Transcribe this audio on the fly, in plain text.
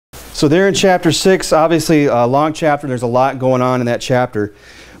So there in chapter 6, obviously a long chapter, there's a lot going on in that chapter.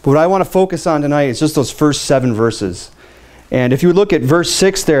 But what I want to focus on tonight is just those first 7 verses. And if you look at verse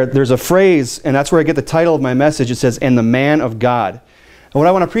 6 there's a phrase, and that's where I get the title of my message. It says, "And the man of God." And what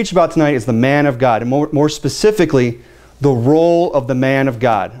I want to preach about tonight is the man of God, and more specifically, the role of the man of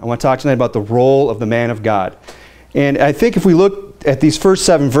God. I want to talk tonight about the role of the man of God. And I think if we look at these first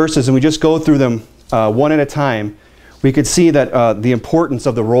 7 verses and we just go through them one at a time, we could see that the importance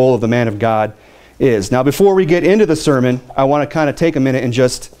of the role of the man of God is. Now, before we get into the sermon, I want to kind of take a minute and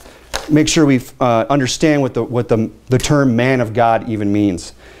just make sure we understand what the term man of God even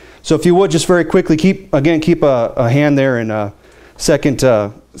means. So if you would, just very quickly, keep a hand there in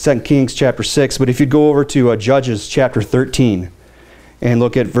 2 Kings chapter 6. But if you'd go over to Judges chapter 13 and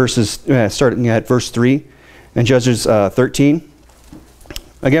look at verses, starting at verse 3 in Judges 13.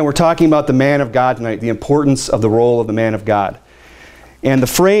 Again, we're talking about the man of God tonight, the importance of the role of the man of God. And the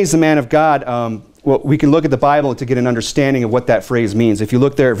phrase, the man of God, well, we can look at the Bible to get an understanding of what that phrase means. If you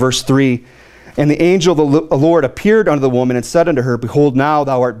look there at verse 3, "And the angel of the Lord appeared unto the woman and said unto her, Behold, now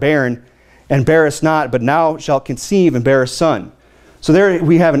thou art barren, and bearest not, but now shalt conceive and bear a son." So there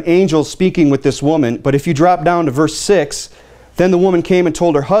we have an angel speaking with this woman. But if you drop down to verse 6, "Then the woman came and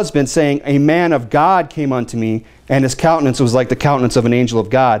told her husband, saying, A man of God came unto me, and his countenance was like the countenance of an angel of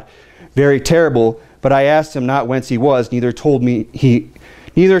God, very terrible. But I asked him not whence he was, neither told he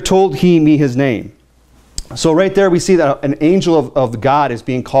me his name." So right there we see that an angel of God is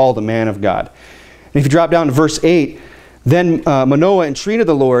being called a man of God. And if you drop down to verse 8, "Then Manoah entreated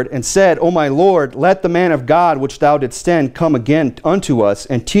the Lord and said, O my Lord, let the man of God which thou didst send come again unto us,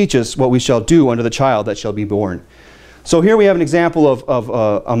 and teach us what we shall do unto the child that shall be born." So here we have an example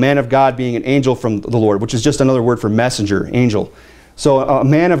of a man of God being an angel from the Lord, which is just another word for messenger, angel. So a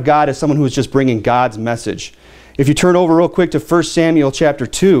man of God is someone who is just bringing God's message. If you turn over real quick to 1 Samuel chapter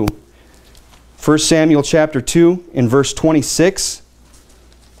 2, 1 Samuel chapter 2 in verse 26.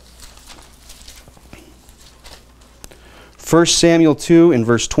 1 Samuel 2 in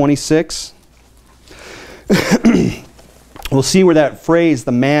verse 26. We'll see where that phrase,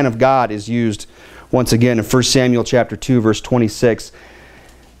 the man of God, is used once again in 1 Samuel chapter 2, verse 26.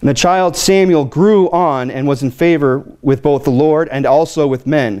 "And the child Samuel grew on and was in favor with both the Lord and also with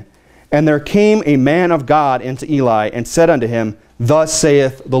men. And there came a man of God into Eli and said unto him, Thus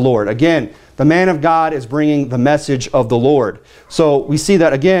saith the Lord." Again, the man of God is bringing the message of the Lord. So we see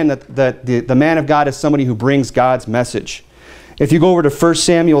that again, that the man of God is somebody who brings God's message. If you go over to 1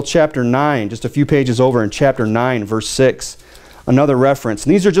 Samuel chapter 9, just a few pages over in chapter 9, verse 6, another reference.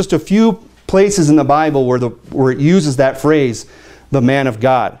 And these are just a few places in the Bible where it uses that phrase, the man of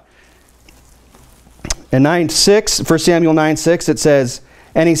God. In 1 Samuel 9:6, it says,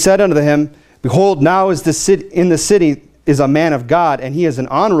 "And he said unto him, Behold, now is in the city is a man of God, and he is an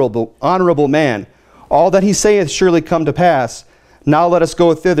honorable man. All that he saith surely come to pass. Now let us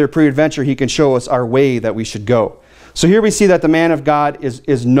go thither, peradventure he can show us our way that we should go." So here we see that the man of God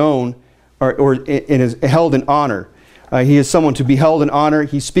is known or is held in honor. He is someone to be held in honor.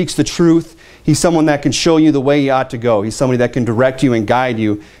 He speaks the truth. He's someone that can show you the way you ought to go. He's somebody that can direct you and guide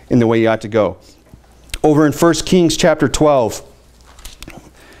you in the way you ought to go. Over in 1 Kings chapter 12,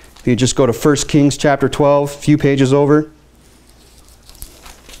 if you just go to 1 Kings chapter 12, a few pages over.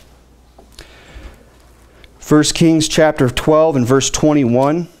 1 Kings chapter 12 and verse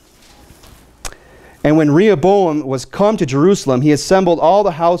 21. "And when Rehoboam was come to Jerusalem, he assembled all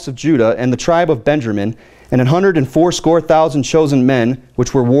the house of Judah and the tribe of Benjamin, and 184,000 chosen men,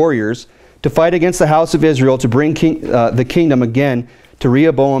 which were warriors, to fight against the house of Israel, to bring the kingdom again to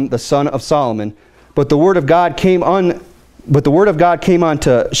Rehoboam the son of Solomon. But the word of God came unto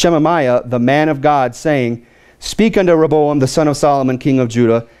Shemaiah the man of God, saying, Speak unto Rehoboam the son of Solomon, king of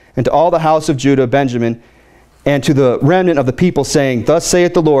Judah, and to all the house of Judah, Benjamin, and to the remnant of the people, saying, Thus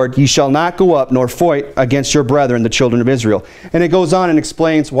saith the Lord, Ye shall not go up nor fight against your brethren, the children of Israel." And it goes on and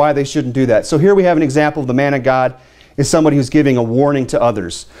explains why they shouldn't do that. So here we have an example of the man of God is somebody who's giving a warning to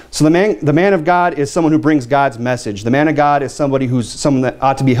others. So the man of God is someone who brings God's message. The man of God is someone that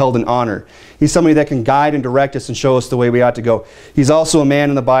ought to be held in honor. He's somebody that can guide and direct us and show us the way we ought to go. He's also a man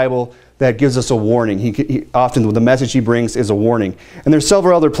in the Bible that gives us a warning. He often the message he brings is a warning. And there's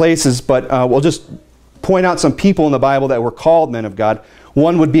several other places, but we'll just point out some people in the Bible that were called men of God.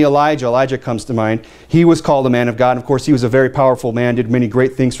 One would be Elijah. Elijah comes to mind. He was called a man of God. Of course, he was a very powerful man, did many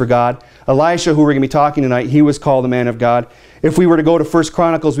great things for God. Elisha, who we're going to be talking tonight, he was called a man of God. If we were to go to 1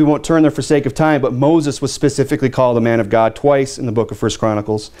 Chronicles, we won't turn there for sake of time, but Moses was specifically called a man of God twice in the book of 1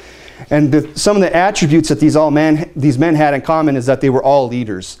 Chronicles. And some of the attributes that these men had in common is that they were all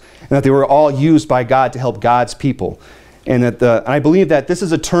leaders, and that they were all used by God to help God's people. And I believe that this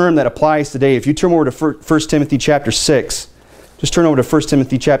is a term that applies today. If you turn over to 1 Timothy chapter 6, just turn over to 1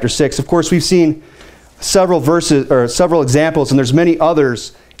 Timothy chapter 6. Of course, we've seen several verses or several examples, and there's many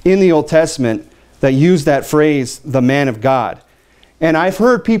others in the Old Testament that use that phrase, the man of God. And I've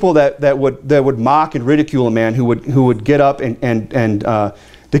heard people that would mock and ridicule a man who would get up and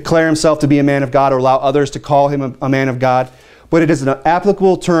declare himself to be a man of God, or allow others to call him a man of God. But it is an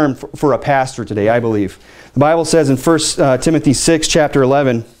applicable term for a pastor today, I believe. The Bible says in 1 Timothy 6, chapter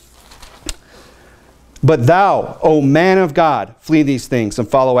 11, "But thou, O man of God, flee these things and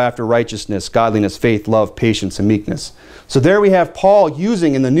follow after righteousness, godliness, faith, love, patience, and meekness." So there we have Paul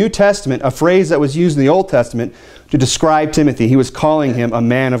using in the New Testament a phrase that was used in the Old Testament to describe Timothy. He was calling him a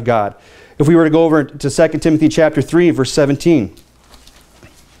man of God. If we were to go over to 2 Timothy chapter 3, verse 17,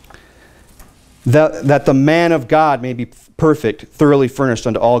 that the man of God may be perfect, thoroughly furnished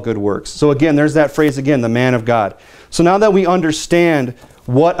unto all good works. So again, there's that phrase again, the man of God. So now that we understand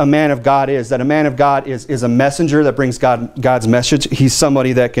what a man of God is, that a man of God is a messenger that brings God's message. He's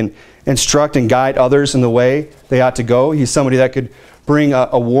somebody that can instruct and guide others in the way they ought to go. He's somebody that could bring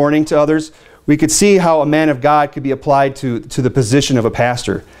a warning to others. We could see how a man of God could be applied to the position of a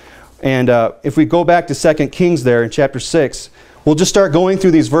pastor. And if we go back to 2 Kings there in chapter 6, we'll just start going through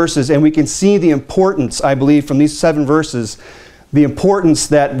these verses, and we can see the importance, I believe, from these 7 verses, the importance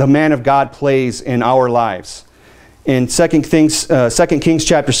that the man of God plays in our lives. In 2 Kings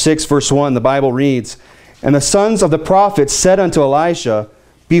chapter 6, verse 1, the Bible reads, "And the sons of the prophets said unto Elisha,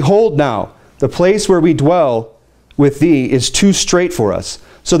 Behold now, the place where we dwell with thee is too strait for us."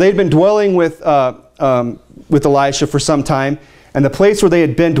 So they'd been dwelling with Elisha for some time, and the place where they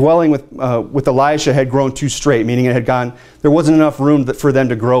had been dwelling with Elisha had grown too straight, meaning there wasn't enough room for them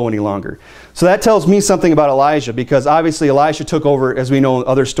to grow any longer. So that tells me something about Elijah, because obviously Elisha took over, as we know in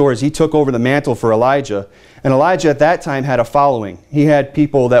other stories, he took over the mantle for Elijah. And Elijah at that time had a following. He had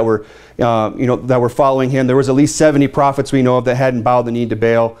people that were, that were following him. There was at least 70 prophets we know of that hadn't bowed the knee to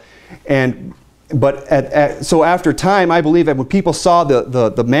Baal. So after time, I believe that when people saw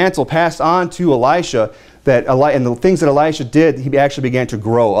the mantle passed on to Elisha, and the things that Elisha did, he actually began to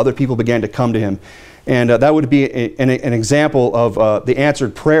grow. Other people began to come to him. And that would be an example of the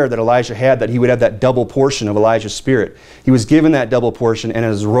answered prayer that Elisha had, that he would have that double portion of Elijah's spirit. He was given that double portion, and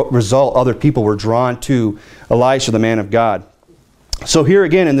as a result, other people were drawn to Elisha, the man of God. So here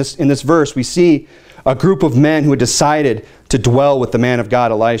again in this verse, we see a group of men who had decided to dwell with the man of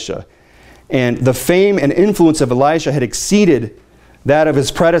God, Elisha. And the fame and influence of Elisha had exceeded that of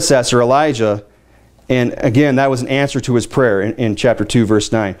his predecessor, Elijah. And again, that was an answer to his prayer in chapter 2,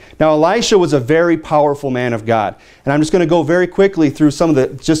 verse 9. Now, Elisha was a very powerful man of God. And I'm just going to go very quickly through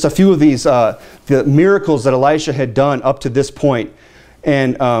just a few of these, the miracles that Elisha had done up to this point.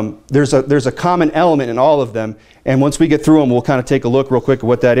 And there's a common element in all of them. And once we get through them, we'll kind of take a look real quick at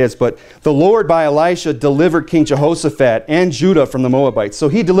what that is. But the Lord by Elisha delivered King Jehoshaphat and Judah from the Moabites. So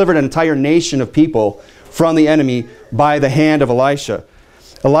he delivered an entire nation of people from the enemy by the hand of Elisha.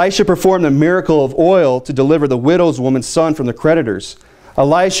 Elisha performed the miracle of oil to deliver the widow's woman's son from the creditors.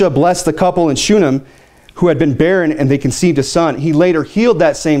 Elisha blessed the couple in Shunem who had been barren, and they conceived a son. He later healed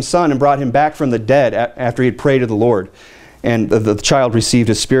that same son and brought him back from the dead after he had prayed to the Lord. And the child received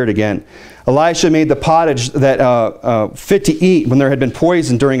his spirit again. Elisha made the pottage that fit to eat when there had been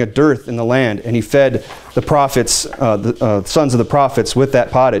poison during a dearth in the land, and he fed the prophets, the sons of the prophets, with that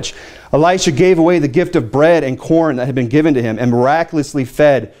pottage. Elisha gave away the gift of bread and corn that had been given to him, and miraculously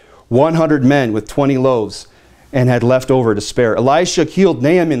fed 100 men with 20 loaves, and had left over to spare. Elisha healed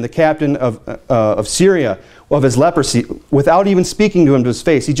Naaman, the captain of Syria, of his leprosy, without even speaking to him to his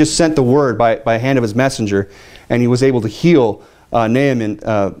face. He just sent the word by hand of his messenger, and he was able to heal Naaman,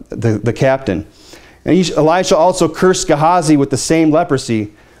 the captain. And Elisha also cursed Gehazi with the same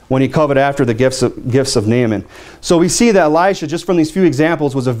leprosy when he coveted after the gifts of Naaman. So we see that Elisha, just from these few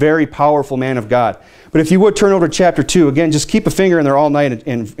examples, was a very powerful man of God. But if you would turn over to chapter 2, again, just keep a finger in there all night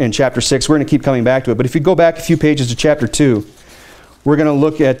in chapter 6. We're going to keep coming back to it. But if you go back a few pages to chapter 2, we're going to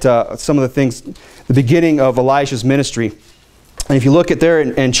look at some of the things, the beginning of Elisha's ministry. And if you look at there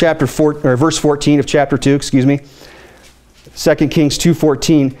in chapter 4, or verse 14 of chapter 2, 2 Kings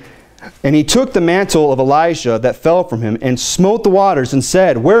 2:14, "And he took the mantle of Elijah that fell from him, and smote the waters, and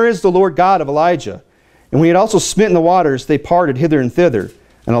said, Where is the Lord God of Elijah? And when he had also smitten the waters, they parted hither and thither,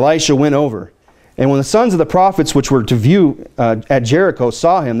 and Elisha went over. And when the sons of the prophets which were to view at Jericho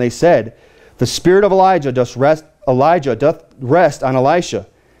saw him, they said, The spirit of Elijah doth rest on Elisha.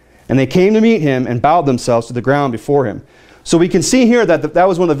 And they came to meet him, and bowed themselves to the ground before him." So we can see here that that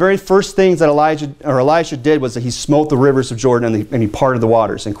was one of the very first things that Elisha did, was that he smote the rivers of Jordan and he parted the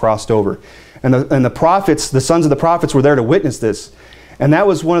waters and crossed over. And the prophets, the sons of the prophets, were there to witness this. And that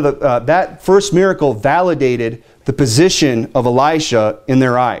was one of the that first miracle validated the position of Elisha in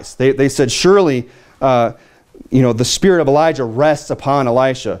their eyes. They said, surely, the spirit of Elijah rests upon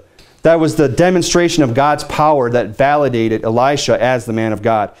Elisha. That was the demonstration of God's power that validated Elisha as the man of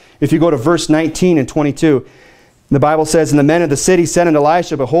God. If you go to verse 19 and 22, the Bible says, and the men of the city said unto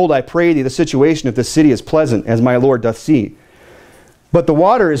Elisha, behold, I pray thee, the situation of this city is pleasant, as my Lord doth see. But the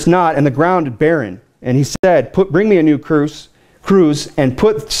water is not, and the ground barren. And he said, bring me a new cruse, and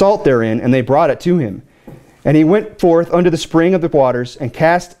put salt therein, and they brought it to him. And he went forth unto the spring of the waters, and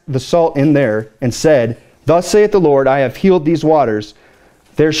cast the salt in there, and said, thus saith the Lord, I have healed these waters.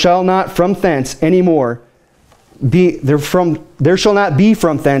 There shall not from thence any more there shall not be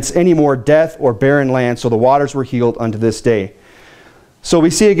from thence any more death or barren land. So the waters were healed unto this day. So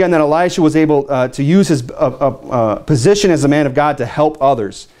we see again that Elisha was able to use his position as a man of God to help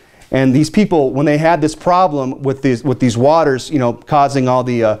others. And these people, when they had this problem with these waters, causing all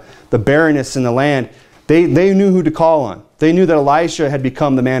the barrenness in the land, they knew who to call on. They knew that Elisha had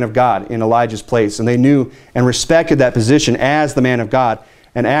become the man of God in Elijah's place, and they knew and respected that position as the man of God,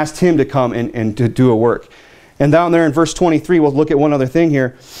 and asked him to come and to do a work. And down there in verse 23, we'll look at one other thing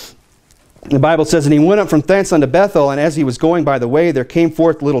here. The Bible says, and he went up from thence unto Bethel, and as he was going by the way, there came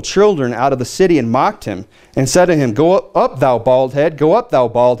forth little children out of the city, and mocked him, and said to him, go up, thou bald head, go up, thou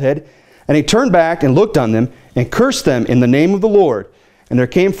bald head. And he turned back and looked on them, and cursed them in the name of the Lord. And there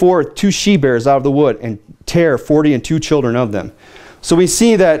came forth 2 she-bears out of the wood, and tare 42 children of them. So we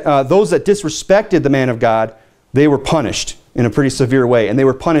see that those that disrespected the man of God, they were punished in a pretty severe way, and they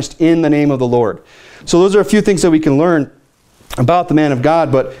were punished in the name of the Lord. So those are a few things that we can learn about the man of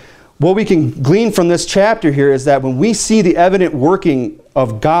God, but what we can glean from this chapter here is that when we see the evident working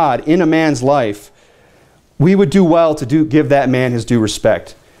of God in a man's life, we would do well to give that man his due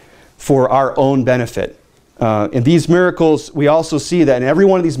respect for our own benefit. In these miracles, we also see that in every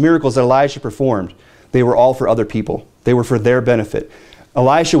one of these miracles that Elisha performed, they were all for other people. They were for their benefit.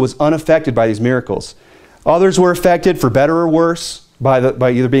 Elisha was unaffected by these miracles. Others were affected, for better or worse, by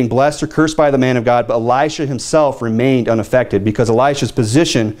either being blessed or cursed by the man of God, but Elisha himself remained unaffected, because Elisha's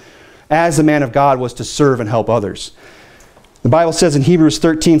position as the man of God was to serve and help others. The Bible says in Hebrews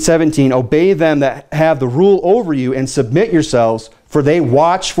 13:17, obey them that have the rule over you, and submit yourselves, for they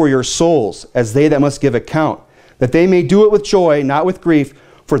watch for your souls, as they that must give account, that they may do it with joy, not with grief,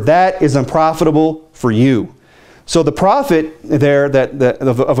 for that is unprofitable for you. So the profit there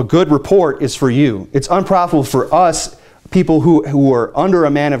of a good report is for you. It's unprofitable for us, people who are under a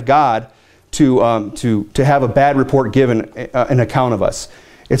man of God, to have a bad report given an account of us.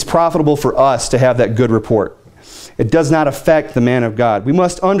 It's profitable for us to have that good report. It does not affect the man of God. We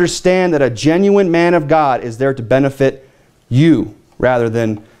must understand that a genuine man of God is there to benefit you rather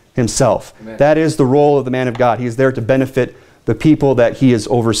than himself. Amen. That is the role of the man of God. He is there to benefit the people that he is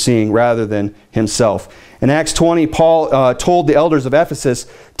overseeing rather than himself. In Acts 20, Paul told the elders of Ephesus,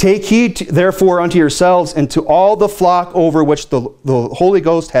 take heed therefore unto yourselves and to all the flock over which the Holy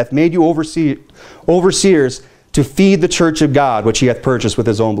Ghost hath made you overseers, to feed the church of God, which he hath purchased with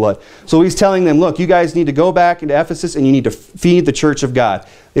his own blood. So he's telling them, look, you guys need to go back into Ephesus and you need to feed the church of God.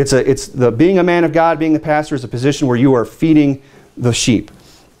 Being a man of God, being the pastor, is a position where you are feeding the sheep.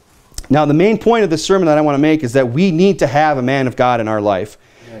 Now, the main point of this sermon that I want to make is that we need to have a man of God in our life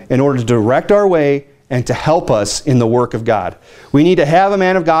in order to direct our way and to help us in the work of God. We need to have a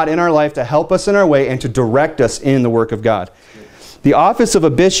man of God in our life to help us in our way and to direct us in the work of God. The office of a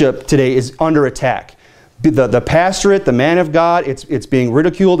bishop today is under attack. The pastorate, the man of God, it's being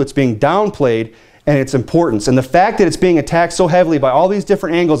ridiculed, it's being downplayed, and its importance. And the fact that it's being attacked so heavily by all these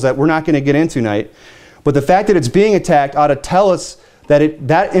different angles that we're not going to get into tonight, but the fact that it's being attacked ought to tell us that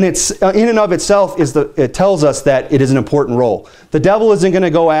in and of itself it tells us that it is an important role. The devil isn't going to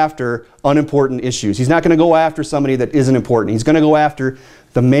go after unimportant issues. He's not going to go after somebody that isn't important. He's going to go after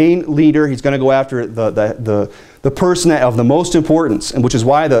the main leader. He's going to go after the person of the most importance, and which is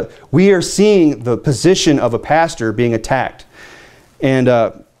why we are seeing the position of a pastor being attacked. And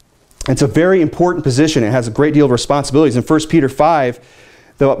it's a very important position. It has a great deal of responsibilities. In 1 Peter 5,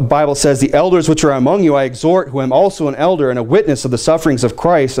 the Bible says, the elders which are among you I exhort, who am also an elder and a witness of the sufferings of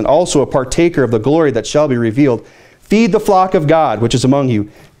Christ, and also a partaker of the glory that shall be revealed. Feed the flock of God which is among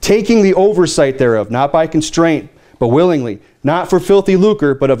you, taking the oversight thereof, not by constraint, but willingly, not for filthy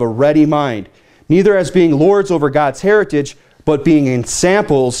lucre, but of a ready mind, neither as being lords over God's heritage, but being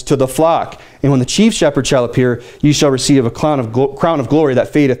ensamples to the flock. And when the chief shepherd shall appear, ye shall receive a crown of glory that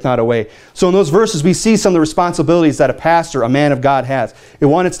fadeth not away. So in those verses, we see some of the responsibilities that a pastor, a man of God, has.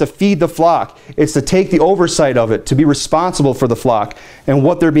 One, it's to feed the flock. It's to take the oversight of it, to be responsible for the flock and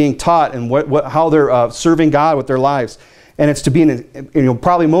what they're being taught and how they're serving God with their lives. And it's to be,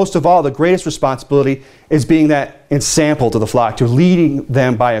 probably most of all, the greatest responsibility is being that ensample to the flock, to leading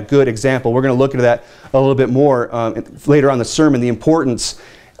them by a good example. We're going to look into that a little bit more later on in the sermon, the importance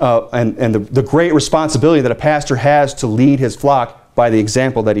and the great responsibility that a pastor has to lead his flock by the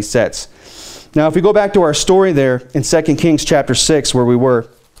example that he sets. Now, if we go back to our story there in 2 Kings chapter 6, where we were,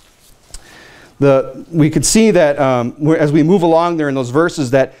 we could see that as we move along there in those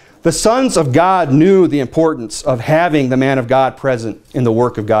verses, that the sons of God knew the importance of having the man of God present in the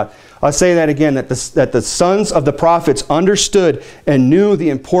work of God. I'll say that again, that the sons of the prophets understood and knew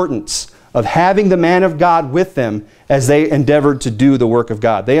the importance of having the man of God with them as they endeavored to do the work of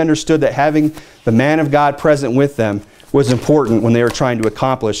God. They understood that having the man of God present with them was important when they were trying to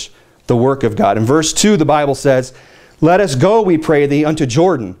accomplish the work of God. In verse 2, the Bible says, "Let us go, we pray thee, unto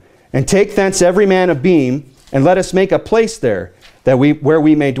Jordan, and take thence every man a beam, and let us make a place there, where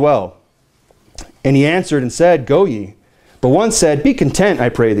we may dwell." And he answered and said, "Go ye." But one said, "Be content, I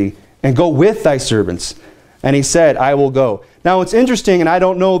pray thee, and go with thy servants." And he said, "I will go." Now it's interesting, and I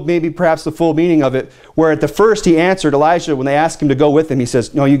don't know maybe perhaps the full meaning of it, where at the first he answered Elisha when they asked him to go with him. He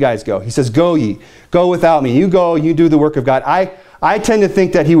says, "No, you guys go." He says, "Go ye. Go without me. You go, you do the work of God." I tend to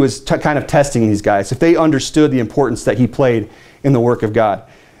think that he was kind of testing these guys, if they understood the importance that he played in the work of God.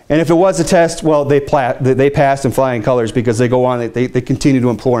 And if it was a test, well, they passed in flying colors, because they go on, they continue to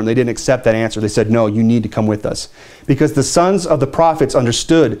implore him. They didn't accept that answer. They said, "No, you need to come with us." Because the sons of the prophets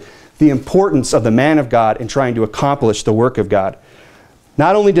understood the importance of the man of God in trying to accomplish the work of God.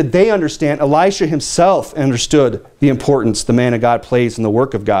 Not only did they understand, Elisha himself understood the importance the man of God plays in the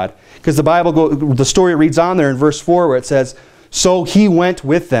work of God. Because the story reads on there in verse 4 where it says, "So he went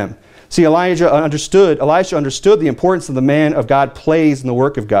with them." See, Elisha understood the importance of the man of God plays in the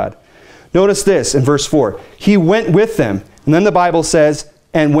work of God. Notice this in verse 4. He went with them. And then the Bible says,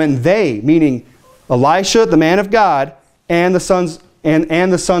 "And when they," meaning Elisha, the man of God, and the sons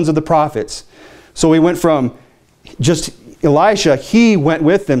of the prophets. So we went from just Elisha, he went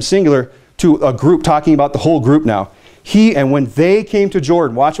with them, singular, to a group, talking about the whole group now. And when they came to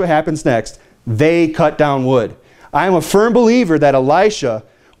Jordan, watch what happens next, they cut down wood. I am a firm believer that Elisha,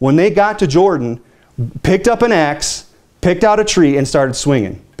 when they got to Jordan, picked up an axe, picked out a tree, and started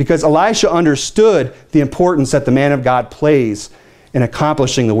swinging. Because Elisha understood the importance that the man of God plays in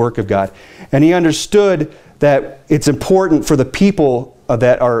accomplishing the work of God. And he understood that it's important for the people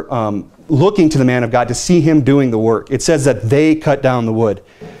that are looking to the man of God to see him doing the work. It says that they cut down the wood.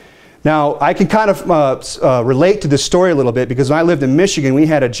 Now, I can kind of relate to this story a little bit, because when I lived in Michigan, I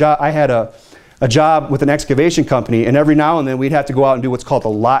had a job with an excavation company, and every now and then we'd have to go out and do what's called a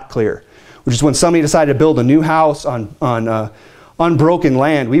lot clear, which is when somebody decided to build a new house on unbroken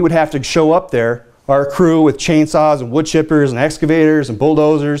land. We would have to show up there, our crew, with chainsaws and wood chippers and excavators and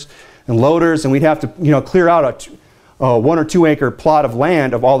bulldozers and loaders, and we'd have to clear out a 1 or 2 acre plot of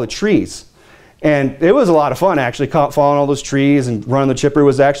land of all the trees. And it was a lot of fun, actually, following all those trees and running the chipper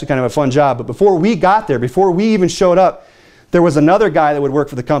was actually kind of a fun job. But before we got there, before we even showed up, there was another guy that would work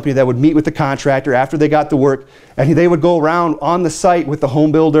for the company that would meet with the contractor after they got the work, and they would go around on the site with the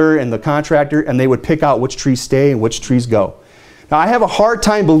home builder and the contractor, and they would pick out which trees stay and which trees go. Now, I have a hard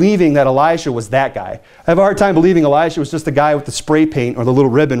time believing that Elisha was that guy. I have a hard time believing Elisha was just the guy with the spray paint or the little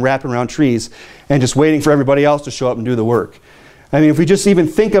ribbon wrapping around trees and just waiting for everybody else to show up and do the work. I mean, if we just even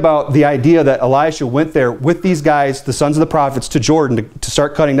think about the idea that Elisha went there with these guys, the sons of the prophets, to Jordan to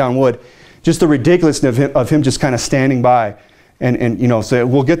start cutting down wood, just the ridiculousness of him just kind of standing by and say,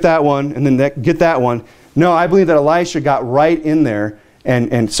 "We'll get that one," and then get that one. No, I believe that Elisha got right in there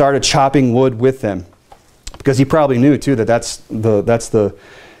and started chopping wood with them, because he probably knew too that that's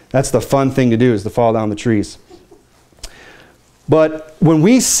the fun thing to do, is to fall down the trees. But when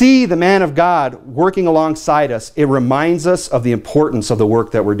we see the man of God working alongside us, it reminds us of the importance of the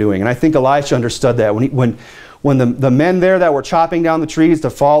work that we're doing. And I think Elisha understood that. When the men there that were chopping down the trees to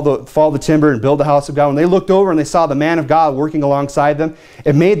fall the timber and build the house of God, when they looked over and they saw the man of God working alongside them,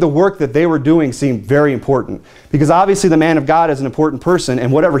 it made the work that they were doing seem very important. Because obviously the man of God is an important person,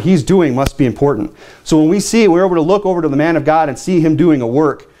 and whatever he's doing must be important. So when we're able to look over to the man of God and see him doing a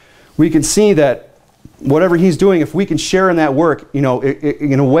work, we can see that whatever he's doing, if we can share in that work, in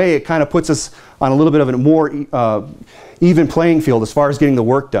a way it kind of puts us on a little bit of a more even playing field as far as getting the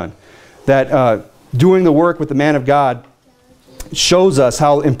work done. That doing the work with the man of God shows us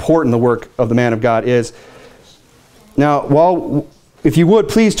how important the work of the man of God is. Now, if you would,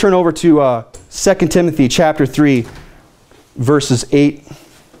 please turn over to 2 Timothy chapter 3, verses 8.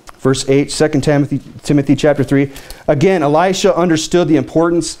 Verse 8, 2 Timothy chapter 3. Again, Elisha understood the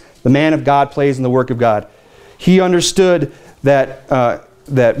importance the man of God plays in the work of God. He understood that,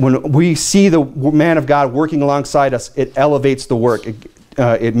 that when we see the man of God working alongside us, it elevates the work.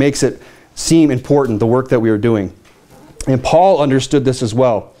 It makes it seem important, the work that we are doing. And Paul understood this as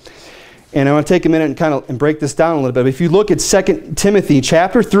well. And I want to take a minute and break this down a little bit. If you look at 2 Timothy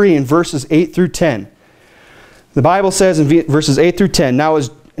chapter 3 and verses 8 through 10, the Bible says in verses 8 through 10, Now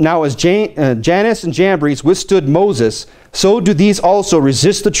as Jannes and Jambres withstood Moses, so do these also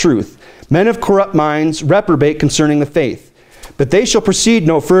resist the truth. Men of corrupt minds reprobate concerning the faith. But they shall proceed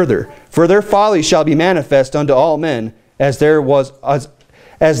no further, for their folly shall be manifest unto all men, as theirs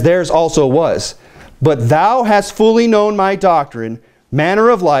also was. But thou hast fully known my doctrine, manner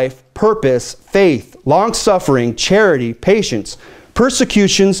of life, purpose, faith, long-suffering, charity, patience,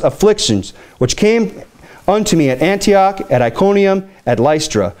 persecutions, afflictions, which came unto me at Antioch, at Iconium, at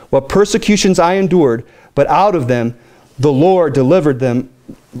Lystra. What persecutions I endured, but out of them the Lord delivered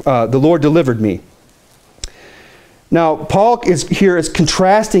me. Now, Paul is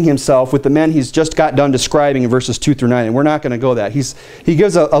contrasting himself with the men he's just got done describing in verses 2 through 9, and we're not going to go that. He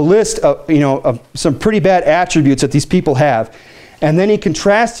gives a list of some pretty bad attributes that these people have, and then he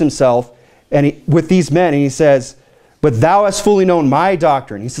contrasts himself with these men, and he says, but thou hast fully known my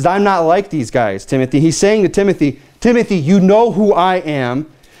doctrine. He says, I'm not like these guys, Timothy. He's saying to Timothy, Timothy, you know who I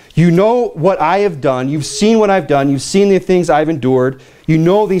am. You know what I have done. You've seen what I've done. You've seen the things I've endured. You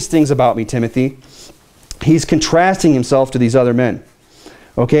know these things about me, Timothy. He's contrasting himself to these other men.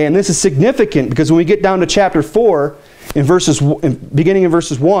 Okay, and this is significant because when we get down to chapter 4, beginning in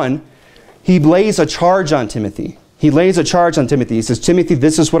verses 1, he lays a charge on Timothy. He lays a charge on Timothy. He says, Timothy,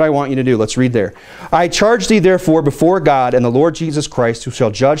 this is what I want you to do. Let's read there. I charge thee therefore before God and the Lord Jesus Christ, who shall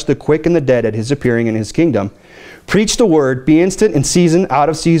judge the quick and the dead at his appearing in his kingdom. Preach the word, be instant in season, out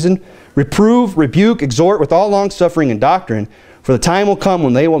of season. Reprove, rebuke, exhort with all longsuffering and doctrine. For the time will come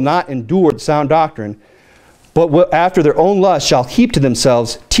when they will not endure sound doctrine, but after their own lust shall heap to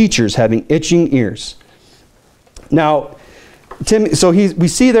themselves teachers having itching ears. Now, so we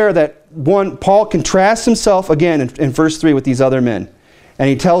see there that Paul contrasts himself again in verse 3 with these other men. And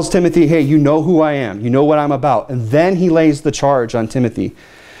he tells Timothy, hey, you know who I am. You know what I'm about. And then he lays the charge on Timothy.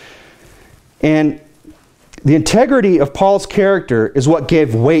 And the integrity of Paul's character is what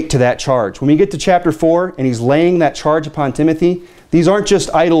gave weight to that charge. When we get to chapter 4 and he's laying that charge upon Timothy, these aren't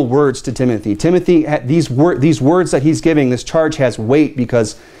just idle words to Timothy. These words that he's giving, this charge has weight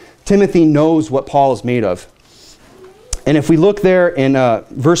because Timothy knows what Paul is made of. And if we look there in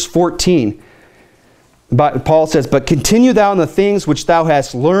verse 14, Paul says, but continue thou in the things which thou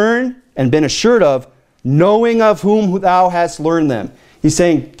hast learned and been assured of, knowing of whom thou hast learned them. He's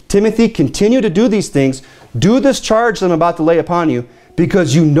saying, Timothy, continue to do these things. Do this charge that I'm about to lay upon you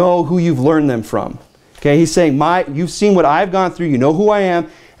because you know who you've learned them from. Okay, he's saying, you've seen what I've gone through. You know who I am.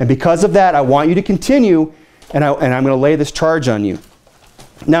 And because of that, I want you to continue, and I'm going to lay this charge on you.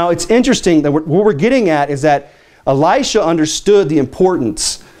 Now, it's interesting that what we're getting at is that Elisha understood the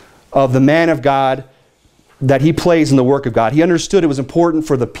importance of the man of God that he plays in the work of God. He understood it was important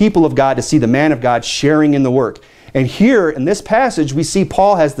for the people of God to see the man of God sharing in the work. And here in this passage, we see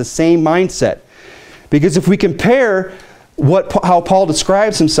Paul has the same mindset. Because if we compare how Paul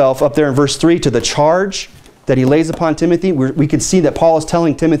describes himself up there in verse 3 to the charge that he lays upon Timothy, we can see that Paul is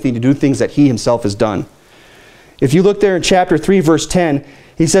telling Timothy to do things that he himself has done. If you look there in chapter 3, verse 10,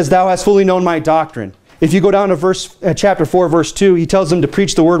 he says, thou hast fully known my doctrine. If you go down to chapter 4, verse 2, he tells them to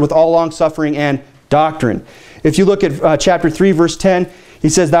preach the word with all longsuffering and doctrine. If you look at chapter 3, verse 10, he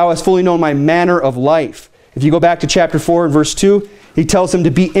says, thou hast fully known my manner of life. If you go back to chapter 4 and verse 2, he tells them to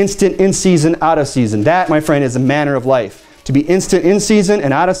be instant in season, out of season. That, my friend, is a manner of life. To be instant in season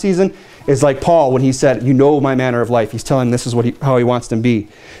and out of season is like Paul when he said, you know my manner of life. He's telling them this is how he wants them to be.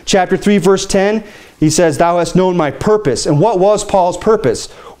 Chapter 3, verse 10, he says, thou hast known my purpose. And what was Paul's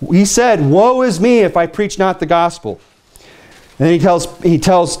purpose? He said, woe is me if I preach not the gospel. And then he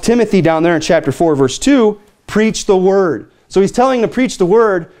tells Timothy down there in chapter 4, verse 2, preach the word. So he's telling him to preach the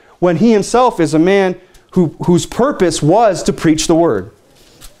word when he himself is a man whose purpose was to preach the word.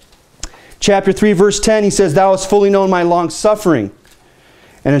 Chapter 3, verse 10, he says, thou hast fully known my long suffering.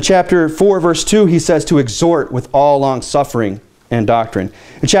 And in chapter 4, verse 2, he says to exhort with all long suffering and doctrine.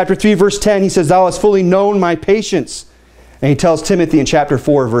 In chapter 3, verse 10, he says, thou hast fully known my patience. And he tells Timothy in chapter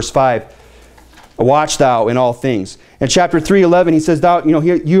 4, verse 5, watch thou in all things. In chapter 3:11, he says,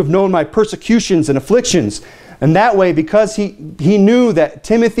 you have known my persecutions and afflictions. And that way, because he knew that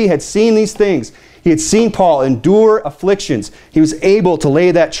Timothy had seen these things, he had seen Paul endure afflictions, he was able to lay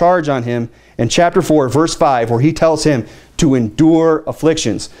that charge on him in chapter 4, verse 5, where he tells him to endure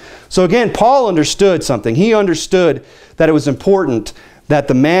afflictions. So again, Paul understood something. He understood that it was important that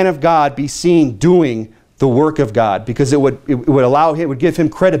the man of God be seen doing the work of God, because it would allow him, it would give him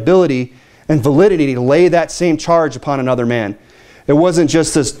credibility and validity to lay that same charge upon another man. It wasn't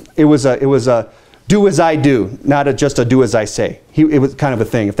just this, it was a do as I do, not just a do as I say. It was kind of a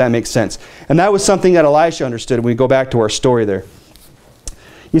thing, if that makes sense. And that was something that Elisha understood when we go back to our story there.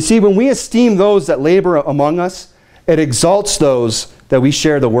 You see, when we esteem those that labor among us, it exalts those that we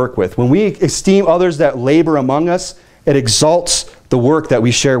share the work with. When we esteem others that labor among us, it exalts the work that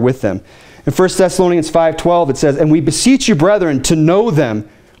we share with them. In 1 Thessalonians 5:12 it says, "And we beseech you, brethren, to know them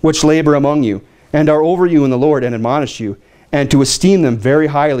which labor among you, and are over you in the Lord, and admonish you, and to esteem them very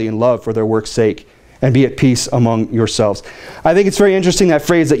highly in love for their work's sake, and be at peace among yourselves." I think it's very interesting, that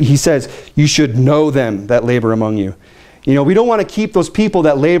phrase that he says, you should know them that labor among you. You know, we don't want to keep those people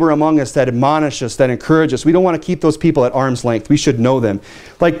that labor among us, that admonish us, that encourage us. We don't want to keep those people at arm's length. We should know them.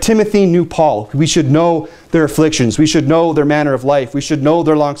 Like Timothy knew Paul. We should know their afflictions. We should know their manner of life. We should know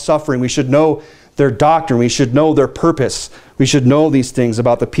their long suffering. We should know their doctrine. We should know their purpose. We should know these things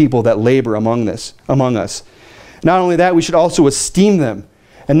about the people that labor among us. Not only that, we should also esteem them.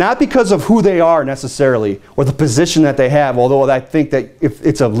 And not because of who they are necessarily, or the position that they have, although I think that if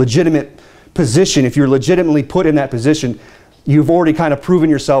it's a legitimate position, if you're legitimately put in that position, you've already kind of proven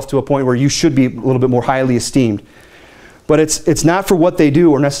yourself to a point where you should be a little bit more highly esteemed. But it's not for what they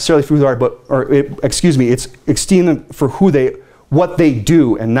do or necessarily for who they are, it's esteem them for what they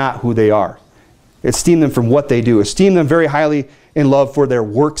do and not who they are. Esteem them from what they do. Esteem them very highly in love for their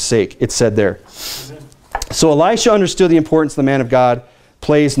work's sake, it said there. Amen. So Elisha understood the importance the man of God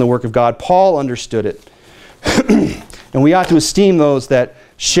plays in the work of God. Paul understood it. And we ought to esteem those that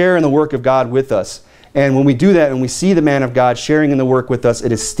share in the work of God with us. And when we do that, and we see the man of God sharing in the work with us,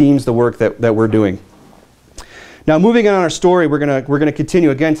 it esteems the work that we're doing. Now, moving on our story, we're gonna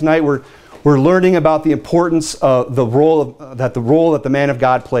continue. Again, tonight we're learning about the importance of the role that the man of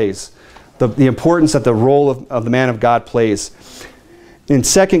God plays. The importance that the role of the man of God plays. In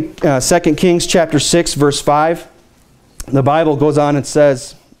 2 Kings chapter 6, verse 5, the Bible goes on and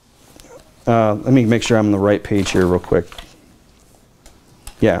says, let me make sure I'm on the right page here real quick.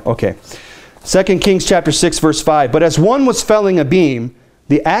 Yeah, okay. 2 Kings chapter 6, verse 5. "But as one was felling a beam,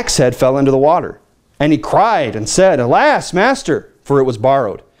 the axe head fell into the water. And he cried and said, 'Alas, master, for it was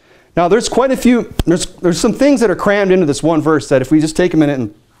borrowed.'" Now there's quite a few, there's some things that are crammed into this one verse that if we just take a minute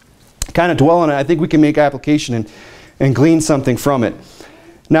and kind of dwell on it, I think we can make application and glean something from it.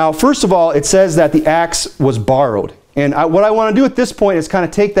 Now, first of all, it says that the axe was borrowed. And what I want to do at this point is kind of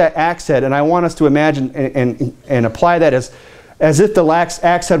take that axe head, and I want us to imagine and apply that as if the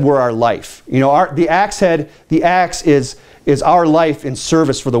axe head were our life. You know, the axe is our life in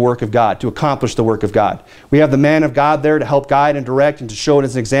service for the work of God, to accomplish the work of God. We have the man of God there to help guide and direct and to show it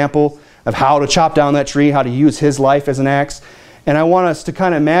as an example of how to chop down that tree, how to use his life as an axe. And I want us to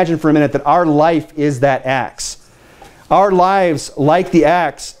kind of imagine for a minute that our life is that axe. Our lives, like the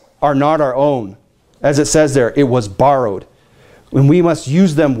axe, are not our own. As it says there, it was borrowed. And we must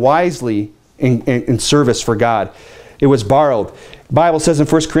use them wisely in service for God. It was borrowed. The Bible says in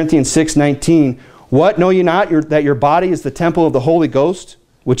 1 Corinthians 6:19, "What, know ye not that your body is the temple of the Holy Ghost,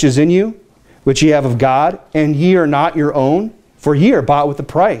 which is in you, which ye have of God, and ye are not your own? For ye are bought with a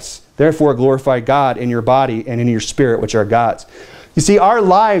price. Therefore glorify God in your body and in your spirit, which are God's." You see, our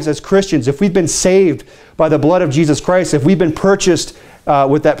lives as Christians, if we've been saved by the blood of Jesus Christ, if we've been purchased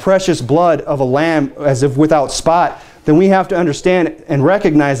with that precious blood of a lamb as if without spot, then we have to understand and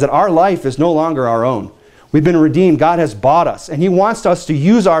recognize that our life is no longer our own. We've been redeemed. God has bought us, and he wants us to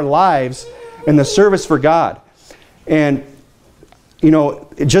use our lives in the service for God. And you know,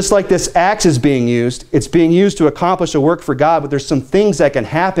 just like this axe is being used, it's being used to accomplish a work for God, but there's some things that can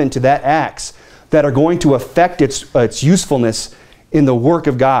happen to that axe that are going to affect its usefulness in the work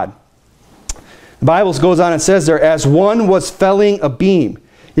of God. The Bible goes on and says there, "As one was felling a beam."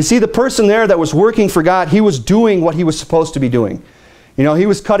 You see, the person there that was working for God, he was doing what he was supposed to be doing. You know, he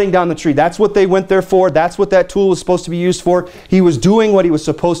was cutting down the tree. That's what they went there for. That's what that tool was supposed to be used for. He was doing what he was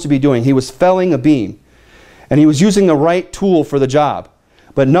supposed to be doing. He was felling a beam. And he was using the right tool for the job.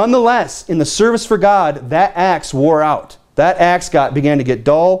 But nonetheless, in the service for God, that axe wore out. That axe began to get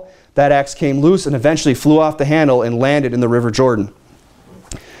dull. That axe came loose and eventually flew off the handle and landed in the River Jordan.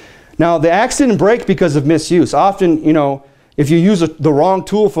 Now, the axe didn't break because of misuse. Often, you know, if you use the wrong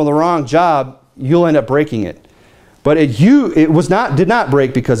tool for the wrong job, you'll end up breaking it. But it did not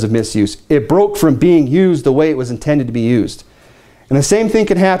break because of misuse. It broke from being used the way it was intended to be used. And the same thing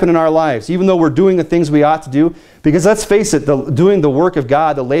can happen in our lives, even though we're doing the things we ought to do. Because let's face it, doing the work of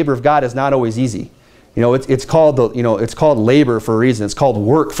God, the labor of God, is not always easy. You know, it's called labor for a reason. It's called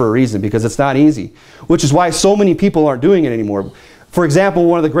work for a reason, because it's not easy. Which is why so many people aren't doing it anymore. For example,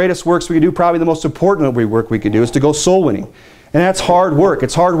 one of the greatest works we could do, probably the most important work we could do, is to go soul winning. And that's hard work.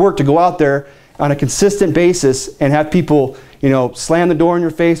 It's hard work to go out there on a consistent basis and have people, you know, slam the door in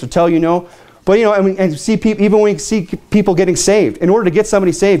your face or tell you no. But, you know, and see people, even when you see people getting saved, in order to get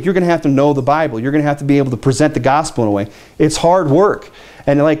somebody saved, you're going to have to know the Bible. You're going to have to be able to present the gospel in a way. It's hard work.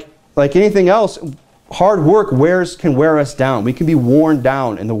 And like anything else, hard work can wear us down. We can be worn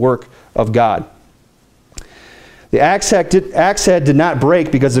down in the work of God. The axe head did not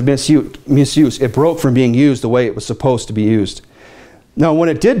break because of misuse. It broke from being used the way it was supposed to be used. Now, when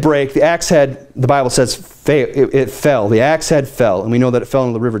it did break, the axe head, the Bible says, it fell. The axe head fell, and we know that it fell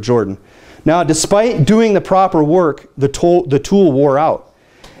into the River Jordan. Now, despite doing the proper work, the tool wore out.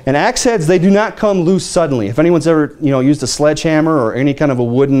 And axe heads, they do not come loose suddenly. If anyone's ever, you know, used a sledgehammer or any kind of a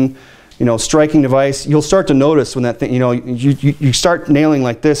wooden, you know, striking device, you'll start to notice when that thing, you know, you start nailing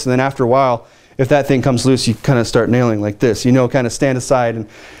like this, and then after a while, if that thing comes loose, you kind of start nailing like this. You know, kind of stand aside. And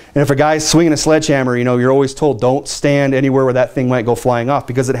if a guy's swinging a sledgehammer, you know, you're always told don't stand anywhere where that thing might go flying off,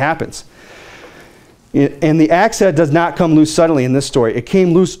 because it happens. And the axe head does not come loose suddenly in this story. It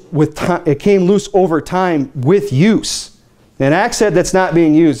came loose over time with use. An axe head that's not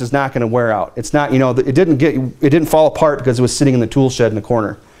being used is not going to wear out. It's not, you know, it didn't fall apart because it was sitting in the tool shed in the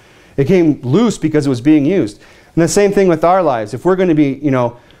corner. It came loose because it was being used. And the same thing with our lives. If we're going to be, you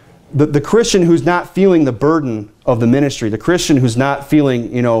know, the Christian who's not feeling the burden of the ministry, the Christian who's not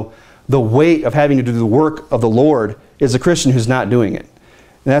feeling, you know, the weight of having to do the work of the Lord, is a Christian who's not doing it.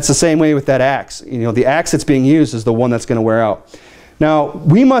 And that's the same way with that axe. You know, the axe that's being used is the one that's going to wear out. Now,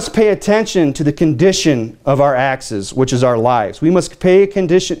 we must pay attention to the condition of our axes, which is our lives. We must pay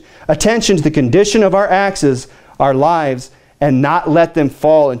attention to the condition of our axes, our lives, and not let them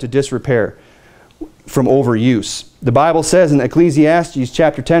fall into disrepair from overuse. The Bible says in Ecclesiastes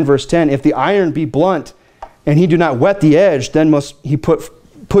chapter 10, verse 10, if the iron be blunt and he do not whet the edge, then must he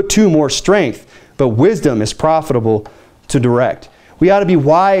put to more strength. But wisdom is profitable to direct. We ought to be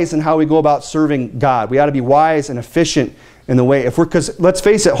wise in how we go about serving God. We ought to be wise and efficient in the way. Because let's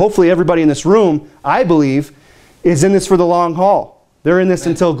face it, hopefully everybody in this room, I believe, is in this for the long haul. They're in this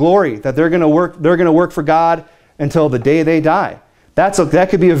until glory. That they're going to work. They're going to work for God until the day they die. That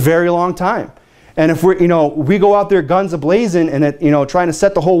could be a very long time. And if we go out there guns a-blazing and trying to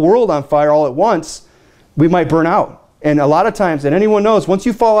set the whole world on fire all at once, we might burn out. And a lot of times, and anyone knows, once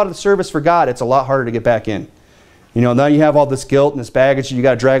you fall out of the service for God, it's a lot harder to get back in. You know, now you have all this guilt and this baggage that you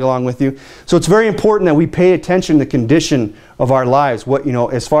got to drag along with you. So it's very important that we pay attention to the condition of our lives. What, you know,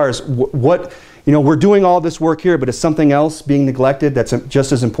 as far as what, you know, we're doing all this work here, but is something else being neglected that's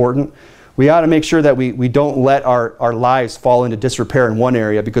just as important? We ought to make sure that we don't let our lives fall into disrepair in one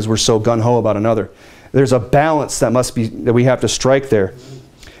area because we're so gung-ho about another. There's a balance that we have to strike there.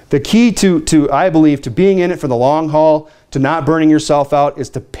 The key to I believe, to being in it for the long haul, to not burning yourself out, is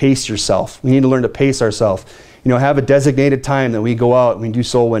to pace yourself. We need to learn to pace ourselves. You know, have a designated time that we go out and we do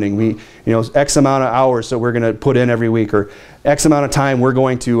soul winning. We, you know, X amount of hours that we're going to put in every week, or X amount of time we're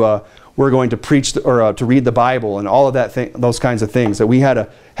going to preach or to read the Bible, and all of that those kinds of things. That we had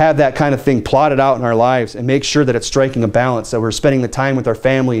to have that kind of thing plotted out in our lives and make sure that it's striking a balance, that we're spending the time with our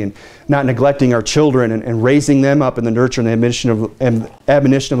family and not neglecting our children, and raising them up in the nurture and the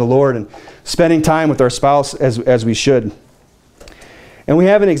admonition of the Lord, and spending time with our spouse as we should. And we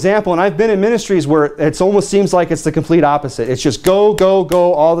have an example, and I've been in ministries where it almost seems like it's the complete opposite. It's just go, go,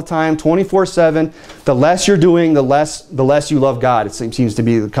 go all the time, 24/7. The less you're doing, the less you love God. It seems to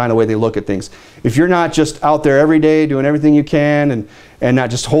be the kind of way they look at things. If you're not just out there every day doing everything you can, and not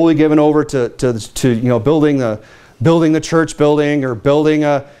just wholly given over to you know, building the church building, or building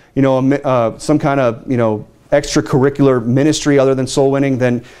some kind of, you know, extracurricular ministry other than soul winning,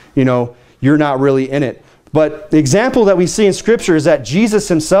 then, you know, you're not really in it. But the example that we see in Scripture is that Jesus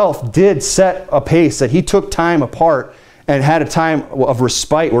himself did set a pace, that he took time apart and had a time of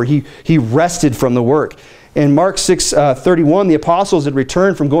respite where he rested from the work. In Mark 6:31, the apostles had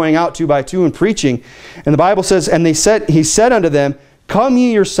returned from going out 2 by 2 and preaching. And the Bible says, and he said unto them, come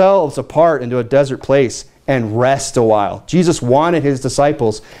ye yourselves apart into a desert place and rest a while. Jesus wanted his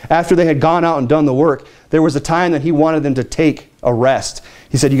disciples, after they had gone out and done the work, there was a time that he wanted them to take a rest.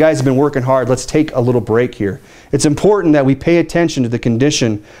 He said, you guys have been working hard. Let's take a little break here. It's important that we pay attention to the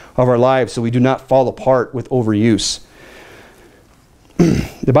condition of our lives so we do not fall apart with overuse.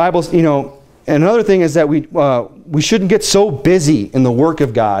 The Bible's, you know, And another thing is that we shouldn't get so busy in the work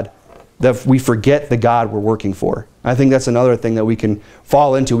of God that we forget the God we're working for. I think that's another thing that we can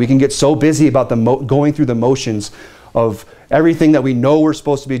fall into. We can get so busy about going through the motions of everything that we know we're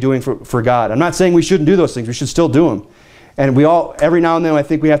supposed to be doing for God. I'm not saying we shouldn't do those things. We should still do them. And we all, every now and then, I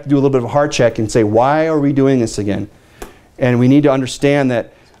think we have to do a little bit of a heart check and say, why are we doing this again? And we need to understand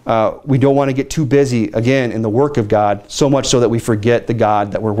that we don't want to get too busy, again, in the work of God, so much so that we forget the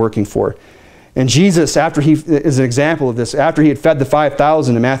God that we're working for. And Jesus, after he is an example of this, after he had fed the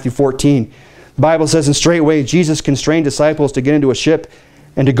 5,000 in Matthew 14, the Bible says, and straightway Jesus constrained disciples to get into a ship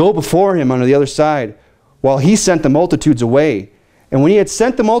and to go before him on the other side, while he sent the multitudes away. And when he had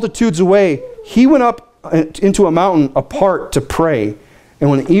sent the multitudes away, he went up into a mountain apart to pray. And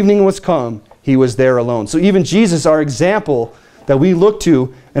when the evening was come, he was there alone. So even Jesus, our example that we look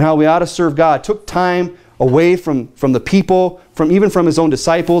to and how we ought to serve God, took time away from the people, even from his own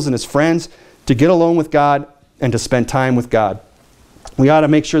disciples and his friends, to get alone with God and to spend time with God. We ought to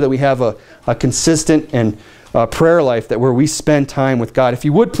make sure that we have a consistent and prayer life where we spend time with God. If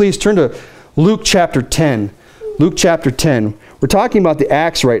you would please turn to Luke chapter 10. Luke chapter 10. We're talking about the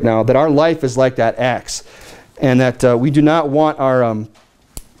axe right now, that our life is like that axe, and that we do not want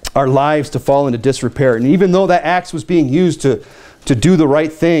our lives to fall into disrepair. And even though that axe was being used to do the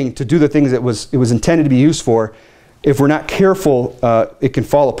right thing, to do the things it was intended to be used for, if we're not careful, it can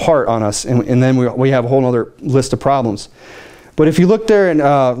fall apart on us, and then we have a whole other list of problems. But if you look there in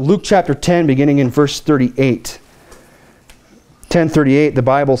Luke chapter 10, beginning in verse 38, 10:38, the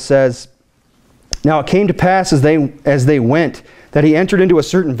Bible says, now it came to pass as they went, that he entered into a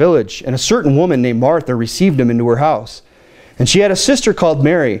certain village, and a certain woman named Martha received him into her house. And she had a sister called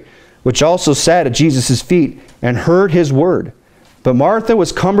Mary, which also sat at Jesus' feet, and heard his word. But Martha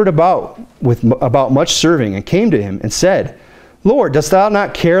was cumbered about much serving, and came to him, and said, Lord, dost thou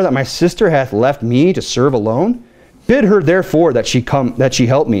not care that my sister hath left me to serve alone? Bid her therefore that she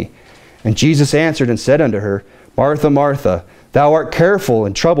help me. And Jesus answered and said unto her, Martha, Martha, thou art careful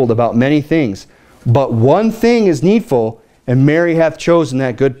and troubled about many things, but one thing is needful, and Mary hath chosen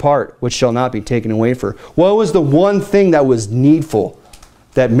that good part, which shall not be taken away from her. What was the one thing that was needful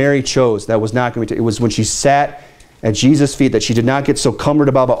that Mary chose that was not going to be? It was when she sat at Jesus' feet, that she did not get so cumbered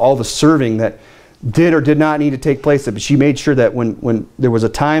about all the serving that did or did not need to take place. But she made sure that when there was a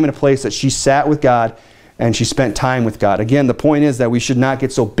time and a place that she sat with God and she spent time with God. Again, the point is that we should not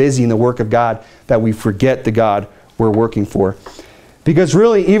get so busy in the work of God that we forget the God we're working for. Because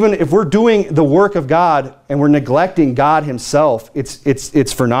really, even if we're doing the work of God and we're neglecting God himself,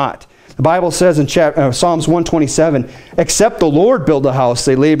 it's for naught. The Bible says in Psalms 127, except the Lord build the house,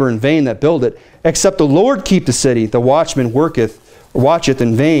 they labor in vain that build it. Except the Lord keep the city, the watchman watcheth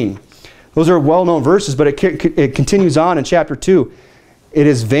in vain. Those are well-known verses, but it continues on in chapter 2. It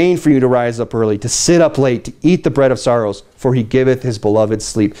is vain for you to rise up early, to sit up late, to eat the bread of sorrows, for he giveth his beloved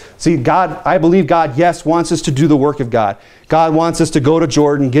sleep. See, God, I believe God, yes, wants us to do the work of God. God wants us to go to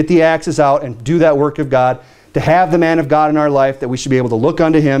Jordan, get the axes out, and do that work of God, to have the man of God in our life, that we should be able to look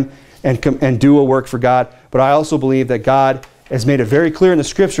unto him and do a work for God. But I also believe that God has made it very clear in the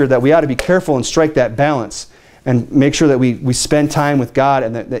Scripture that we ought to be careful and strike that balance and make sure that we spend time with God,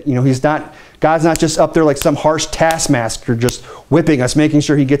 and that you know, God's not just up there like some harsh taskmaster just whipping us, making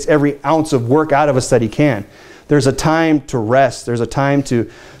sure he gets every ounce of work out of us that he can. There's a time to rest. There's a time to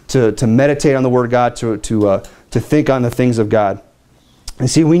meditate on the Word of God, to think on the things of God. And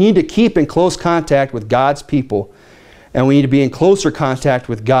see, we need to keep in close contact with God's people, and we need to be in closer contact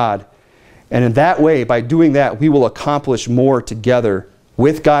with God. And in that way, by doing that, we will accomplish more together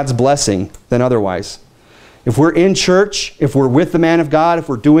with God's blessing than otherwise. If we're in church, if we're with the man of God, if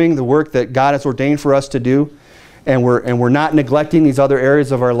we're doing the work that God has ordained for us to do, and we're not neglecting these other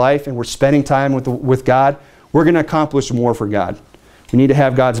areas of our life, and we're spending time with God, we're going to accomplish more for God. We need to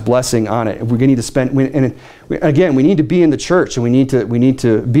have God's blessing on it. We're going to need to spend, and again, we need to be in the church, and we need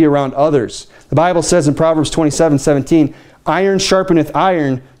to be around others. The Bible says in Proverbs 27:17, iron sharpeneth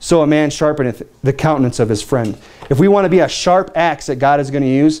iron, so a man sharpeneth the countenance of his friend. If we want to be a sharp axe that God is going to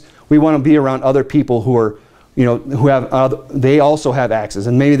use, we want to be around other people who are, they also have axes,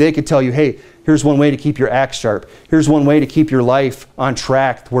 and maybe they could tell you, hey, here's one way to keep your axe sharp. Here's one way to keep your life on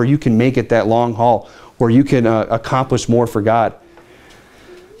track where you can make it that long haul, where you can accomplish more for God.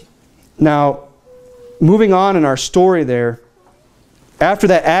 Now, moving on in our story there, after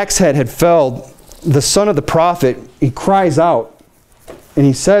that axe head had felled, the son of the prophet, he cries out, and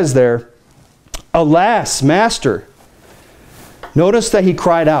he says there, alas, master. Notice that he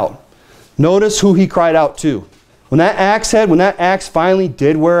cried out. Notice who he cried out to. When that axe finally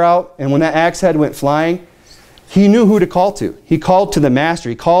did wear out, and when that axe head went flying, he knew who to call to. He called to the master.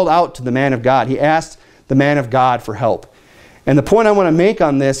 He called out to the man of God. He asked the man of God for help. And the point I want to make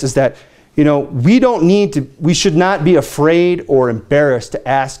on this is that, we should not be afraid or embarrassed to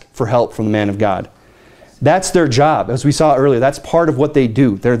ask for help from the man of God. That's their job. As we saw earlier, that's part of what they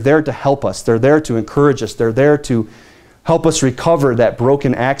do. They're there to help us. They're there to encourage us. They're there to help us recover that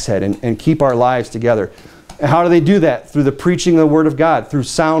broken axe head and keep our lives together. And how do they do that? Through the preaching of the Word of God, through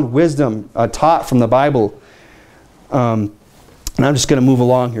sound wisdom taught from the Bible. And I'm just going to move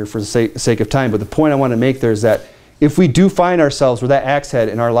along here for the sake of time, but the point I want to make there is that if we do find ourselves where that axe head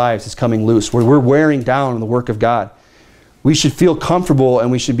in our lives is coming loose, where we're wearing down on the work of God, we should feel comfortable and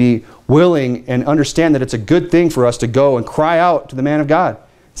we should be willing and understand that it's a good thing for us to go and cry out to the man of God.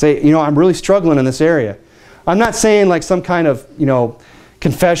 Say, I'm really struggling in this area. I'm not saying like some kind of,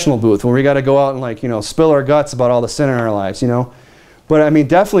 confessional booth where we got to go out and spill our guts about all the sin in our lives, But I mean,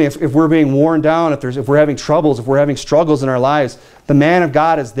 definitely if we're being worn down, if we're having troubles, if we're having struggles in our lives, the man of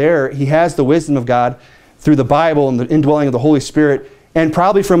God is there. He has the wisdom of God through the Bible and the indwelling of the Holy Spirit, and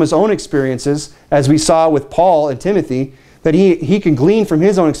probably from his own experiences, as we saw with Paul and Timothy, that he can glean from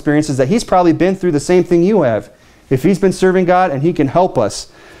his own experiences that he's probably been through the same thing you have. If he's been serving God, and he can help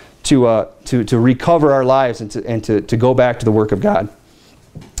us to recover our lives and to go back to the work of God.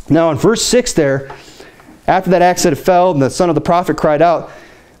 Now in verse 6 there, after that axe head fell and the son of the prophet cried out,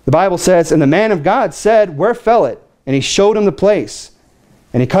 the Bible says, and the man of God said, where fell it? And he showed him the place.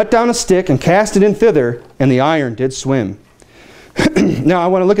 And he cut down a stick and cast it in thither, and the iron did swim. Now I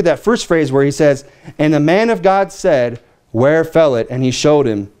want to look at that first phrase where he says, and the man of God said, where fell it? And he showed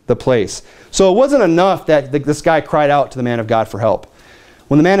him the place. So it wasn't enough that this guy cried out to the man of God for help.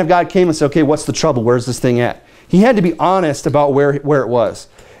 When the man of God came and said, okay, what's the trouble? Where's this thing at? He had to be honest about where it was.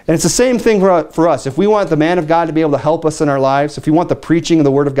 And it's the same thing for us. If we want the man of God to be able to help us in our lives, if we want the preaching of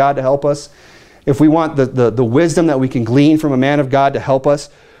the Word of God to help us, if we want the wisdom that we can glean from a man of God to help us,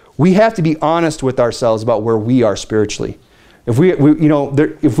 we have to be honest with ourselves about where we are spiritually. If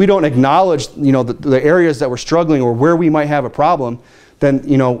if we don't acknowledge the areas that we're struggling or where we might have a problem, then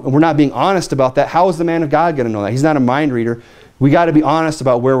we're not being honest about that. How is the man of God going to know that? He's not a mind reader. We got to be honest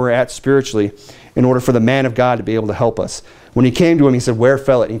about where we're at spiritually in order for the man of God to be able to help us. When he came to him, he said, where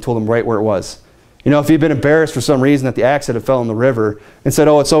fell it? And he told him right where it was. If he'd been embarrassed for some reason that the axe had fell in the river and said,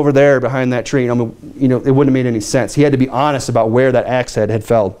 oh, it's over there behind that tree, it wouldn't have made any sense. He had to be honest about where that axe head had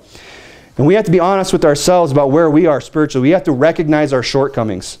fell. And we have to be honest with ourselves about where we are spiritually. We have to recognize our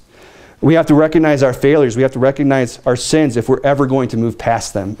shortcomings. We have to recognize our failures. We have to recognize our sins if we're ever going to move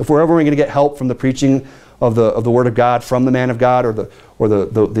past them. If we're ever going to get help from the preaching of the Word of God, from the man of God, or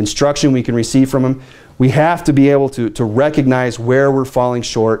the instruction we can receive from him, we have to be able to recognize where we're falling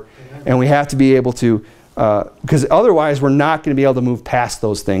short. And we have to be able to, because otherwise we're not going to be able to move past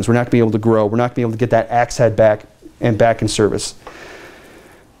those things. We're not going to be able to grow. We're not going to be able to get that axe head back in service.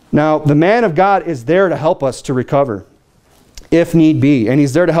 Now, the man of God is there to help us to recover, if need be. And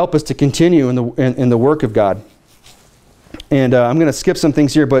he's there to help us to continue in the work of God. And I'm going to skip some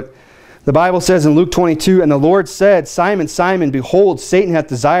things here, but the Bible says in Luke 22, and the Lord said, Simon, Simon, behold, Satan hath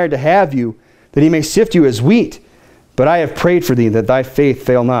desired to have you, that he may sift you as wheat. But I have prayed for thee, that thy faith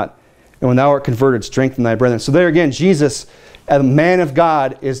fail not. And when thou art converted, strengthen thy brethren. So there again, Jesus, as a man of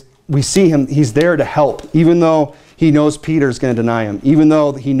God, we see him, he's there to help. Even though he knows Peter's going to deny him. Even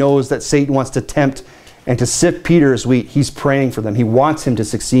though he knows that Satan wants to tempt and to sift Peter as wheat, he's praying for them. He wants him to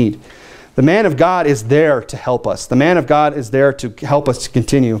succeed. The man of God is there to help us. The man of God is there to help us to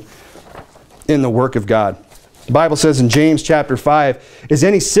continue in the work of God. The Bible says in James chapter 5, is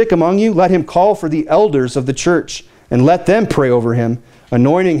any sick among you? Let him call for the elders of the church, and let them pray over him,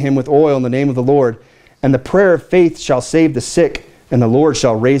 anointing him with oil in the name of the Lord. And the prayer of faith shall save the sick, and the Lord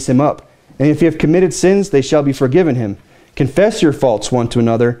shall raise him up. And if you have committed sins, they shall be forgiven him. Confess your faults one to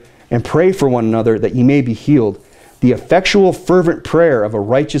another, and pray for one another, that ye may be healed. The effectual fervent prayer of a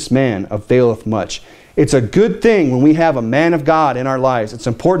righteous man availeth much. It's a good thing when we have a man of God in our lives. It's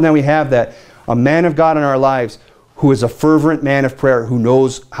important that we have that, a man of God in our lives who is a fervent man of prayer, who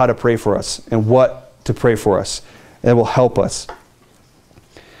knows how to pray for us and what to pray for us. That will help us.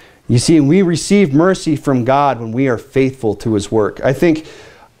 You see, we receive mercy from God when we are faithful to his work. I think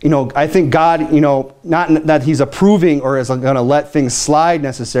God, not that he's approving or is going to let things slide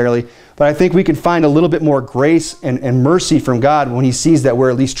necessarily, but I think we can find a little bit more grace and mercy from God when he sees that we're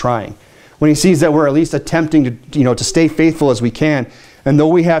at least trying. When he sees that we're at least attempting to stay faithful as we can. And though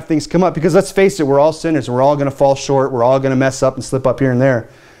we have things come up, because let's face it, we're all sinners. We're all going to fall short. We're all going to mess up and slip up here and there.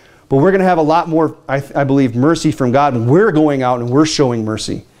 But we're going to have a lot more, I believe, mercy from God when we're going out and we're showing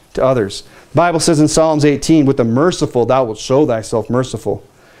mercy to others. The Bible says in Psalms 18, with the merciful thou wilt show thyself merciful.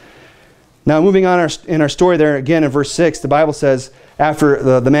 Now, moving on in our story there, again in verse 6, the Bible says,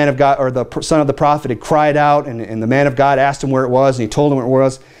 after the man of God, or the son of the prophet, had cried out, and the man of God asked him where it was, and he told him where it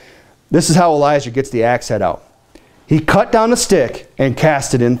was, this is how Elijah gets the axe head out. He cut down the stick and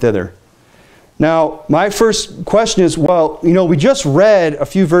cast it in thither. Now, my first question is, well, we just read a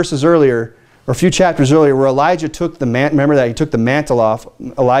few verses earlier, or a few chapters earlier, where Elijah took the mantle, remember that he took the mantle off,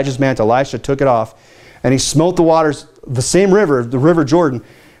 Elijah's mantle, Elisha took it off, and he smote the waters, the same river, the river Jordan,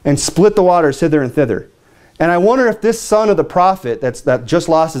 and split the waters hither and thither. And I wonder if this son of the prophet that just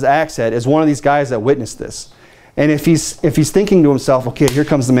lost his axe head is one of these guys that witnessed this. And if he's thinking to himself, okay, here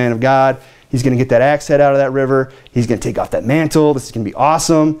comes the man of God, he's going to get that axe head out of that river, he's going to take off that mantle, this is going to be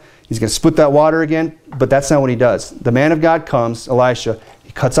awesome, he's going to split that water again, but that's not what he does. The man of God comes, Elisha,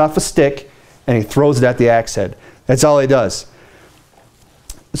 he cuts off a stick, and he throws it at the axe head. That's all he does.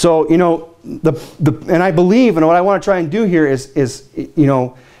 So, and I believe, and what I want to try and do here is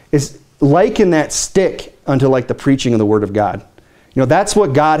liken that stick unto like the preaching of the Word of God. That's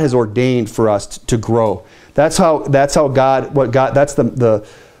what God has ordained for us to grow. That's the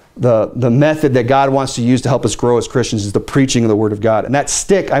method that God wants to use to help us grow as Christians, is the preaching of the Word of God. And that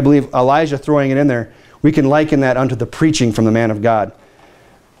stick, I believe, Elijah throwing it in there, we can liken that unto the preaching from the man of God.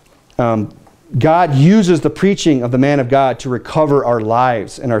 God uses the preaching of the man of God to recover our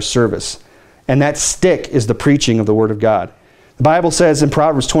lives and our service. And that stick is the preaching of the Word of God. The Bible says in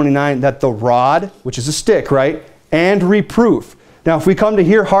Proverbs 29 that the rod, which is a stick, right, and reproof. Now, if we come to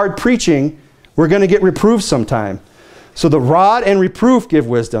hear hard preaching, we're going to get reproved sometime. So the rod and reproof give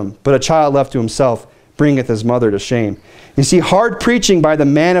wisdom, but a child left to himself bringeth his mother to shame. You see, hard preaching by the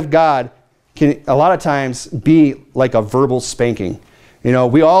man of God can a lot of times be like a verbal spanking.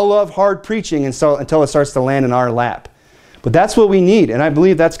 We all love hard preaching until it starts to land in our lap. But that's what we need, and I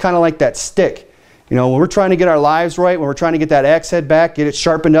believe that's kind of like that stick. When we're trying to get our lives right, when we're trying to get that axe head back, get it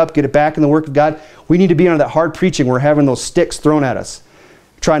sharpened up, get it back in the work of God, we need to be under that hard preaching. We're having those sticks thrown at us,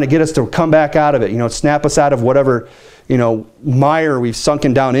 trying to get us to come back out of it, snap us out of whatever, mire we've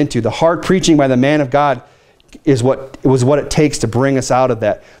sunken down into. The hard preaching by the man of God is what it takes to bring us out of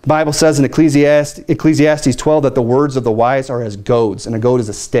that. The Bible says in Ecclesiastes 12 that the words of the wise are as goads, and a goad is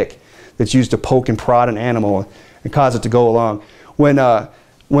a stick that's used to poke and prod an animal and cause it to go along.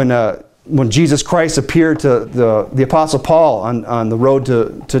 When Jesus Christ appeared to the Apostle Paul on the road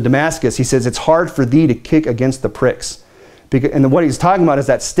to Damascus, he says, it's hard for thee to kick against the pricks. And what he's talking about is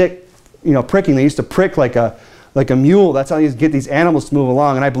that stick, pricking. They used to prick like a mule. That's how you get these animals to move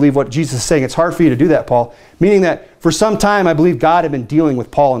along. And I believe what Jesus is saying, it's hard for you to do that, Paul. Meaning that for some time, I believe God had been dealing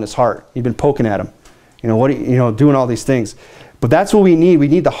with Paul in his heart. He'd been poking at him, doing all these things. But that's what we need. We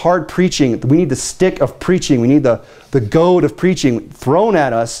need the hard preaching. We need the stick of preaching. We need the goad of preaching thrown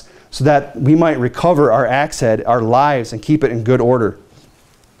at us so that we might recover our axe head, our lives, and keep it in good order.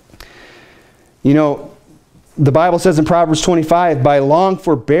 The Bible says in Proverbs 25, by long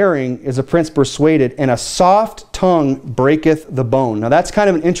forbearing is a prince persuaded, and a soft tongue breaketh the bone. Now that's kind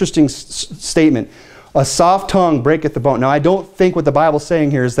of an interesting statement. A soft tongue breaketh the bone. Now I don't think what the Bible's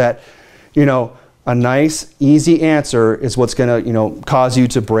saying here is that, a nice, easy answer is what's going to, cause you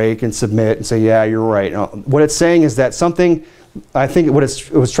to break and submit and say, yeah, you're right. No, what it's saying is that something, I think what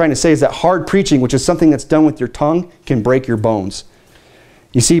it was trying to say is that hard preaching, which is something that's done with your tongue, can break your bones.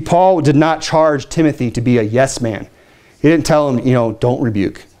 You see, Paul did not charge Timothy to be a yes man. He didn't tell him, don't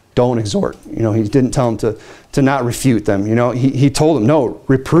rebuke, don't exhort. He didn't tell him to not refute them. He told him, no,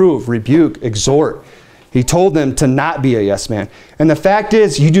 reprove, rebuke, exhort. He told them to not be a yes man. And the fact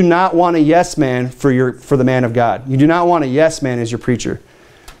is, you do not want a yes man for the man of God. You do not want a yes man as your preacher.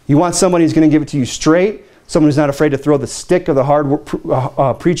 You want somebody who's going to give it to you straight, someone who's not afraid to throw the stick of the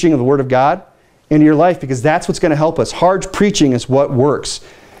hard preaching of the Word of God into your life, because that's what's going to help us. Hard preaching is what works.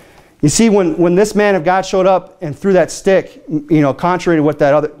 You see, when this man of God showed up and threw that stick, contrary to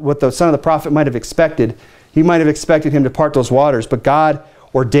what the son of the prophet might have expected, he might have expected him to part those waters, but God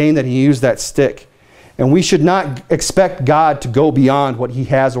ordained that he used that stick. And we should not expect God to go beyond what he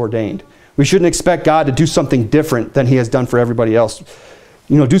has ordained. We shouldn't expect God to do something different than he has done for everybody else.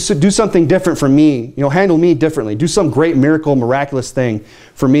 Do something different for me. Handle me differently. Do some great miracle, miraculous thing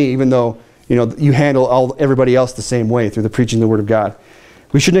for me, even though you handle everybody else the same way through the preaching of the Word of God.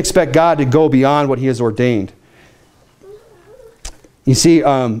 We shouldn't expect God to go beyond what he has ordained. You see,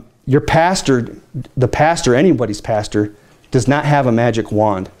 your pastor, the pastor, anybody's pastor, does not have a magic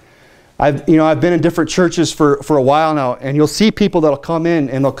wand. I've been in different churches for a while now, and you'll see people that'll come in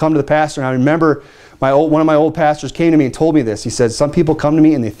and they'll come to the pastor. And I remember one of my old pastors came to me and told me this. He said, some people come to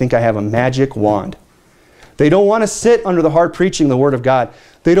me and they think I have a magic wand. They don't want to sit under the hard preaching of the Word of God.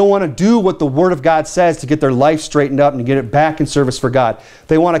 They don't want to do what the Word of God says to get their life straightened up and to get it back in service for God.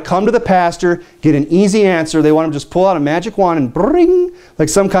 They want to come to the pastor, get an easy answer. They want to just pull out a magic wand and bring, like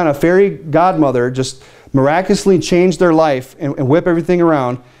some kind of fairy godmother, just miraculously change their life and whip everything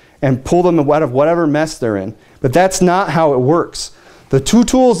around and pull them out of whatever mess they're in. But that's not how it works. The two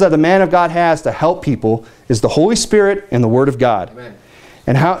tools that the man of God has to help people is the Holy Spirit and the Word of God. Amen.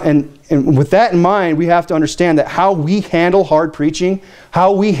 And with that in mind, we have to understand that how we handle hard preaching,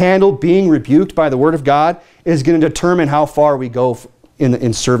 how we handle being rebuked by the Word of God is going to determine how far we go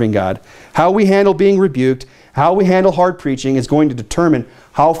in serving God. How we handle being rebuked, how we handle hard preaching is going to determine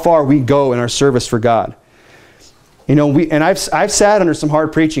how far we go in our service for God. You know, I've sat under some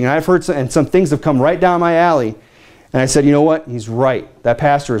hard preaching, and I've heard some things have come right down my alley. And I said, you know what? He's right. That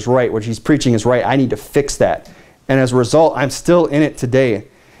pastor is right. What he's preaching is right. I need to fix that. And as a result, I'm still in it today.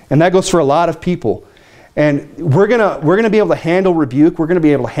 And that goes for a lot of people. And we're gonna be able to handle rebuke. We're going to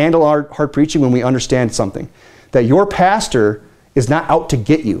be able to handle our hard preaching when we understand something. That your pastor is not out to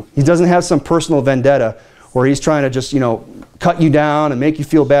get you. He doesn't have some personal vendetta where he's trying to just, you know, cut you down and make you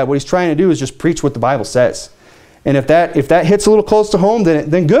feel bad. What he's trying to do is just preach what the Bible says. And if that hits a little close to home,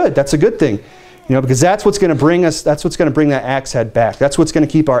 then good. That's a good thing. You know, because that's what's going to bring us, that's what's going to bring that axe head back. That's what's going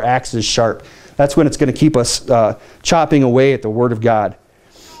to keep our axes sharp. That's when it's going to keep us chopping away at the Word of God.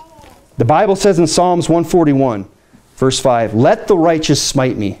 The Bible says in Psalms 141, verse 5, "Let the righteous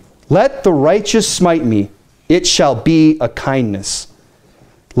smite me. Let the righteous smite me. It shall be a kindness.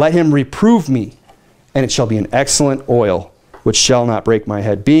 Let him reprove me, and it shall be an excellent oil, which shall not break my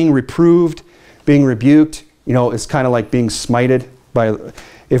head." Being reproved, being rebuked, you know, is kind of like being smited by...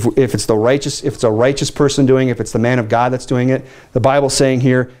 If it's a righteous person doing it, if it's the man of God that's doing it, the Bible's saying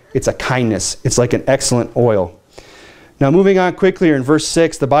here, it's a kindness. It's like an excellent oil. Now moving on quickly here in verse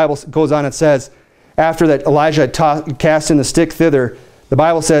 6, the Bible goes on and says, after that Elijah had cast in the stick thither, the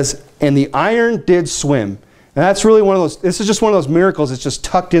Bible says, "And the iron did swim." And that's really one of those, this is just one of those miracles that's just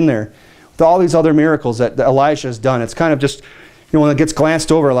tucked in there with all these other miracles that Elijah has done. It's kind of just, you know, one that gets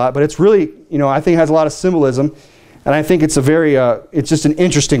glanced over a lot, but it's really, you know, I think it has a lot of symbolism. And I think it's a very, it's just an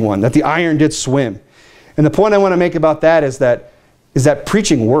interesting one, that the iron did swim. And the point I want to make about that is that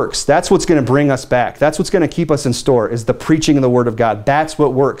preaching works. That's what's going to bring us back. That's what's going to keep us in store, is the preaching of the Word of God. That's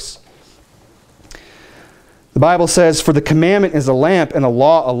what works. The Bible says, "For the commandment is a lamp and the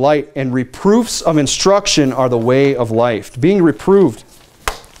law a light, and reproofs of instruction are the way of life." Being reproved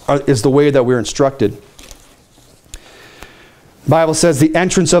is the way that we're instructed. The Bible says, "The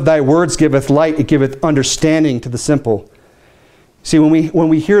entrance of thy words giveth light, it giveth understanding to the simple." See, when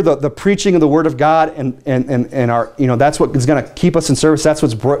we hear the preaching of the Word of God and our, you know, that's what is going to keep us in service. That's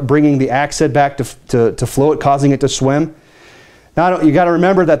what's bringing the axe head back to float, causing it to swim. Now, you got to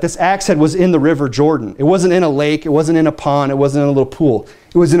remember that this axe head was in the river Jordan. It wasn't in a lake. It wasn't in a pond. It wasn't in a little pool.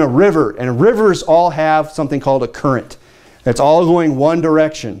 It was in a river, and rivers all have something called a current. It's all going one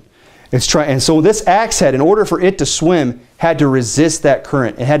direction. And so this axe head, in order for it to swim, had to resist that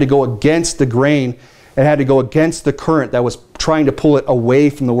current. It had to go against the grain. It had to go against the current that was trying to pull it away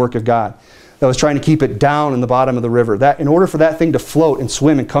from the work of God, that was trying to keep it down in the bottom of the river. That, in order for that thing to float and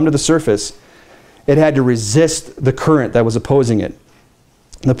swim and come to the surface, it had to resist the current that was opposing it.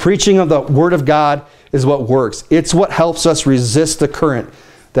 The preaching of the Word of God is what works. It's what helps us resist the current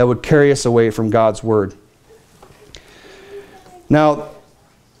that would carry us away from God's Word. Now,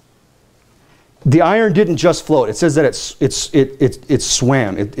 the iron didn't just float. It says that it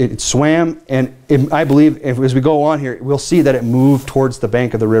swam. It swam, and I believe as we go on here, we'll see that it moved towards the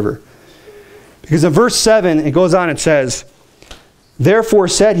bank of the river. Because in verse 7, it goes on and says, "Therefore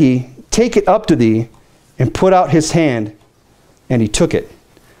said he, Take it up to thee, and put out his hand, and he took it."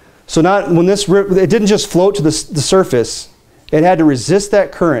 So it didn't just float to the surface. It had to resist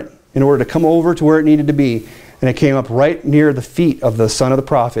that current in order to come over to where it needed to be, and it came up right near the feet of the son of the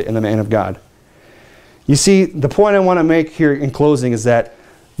prophet and the man of God. You see, the point I want to make here in closing is that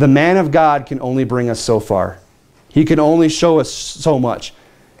the man of God can only bring us so far. He can only show us so much.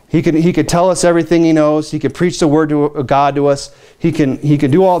 He could tell us everything he knows. He could preach the Word of God to us. He can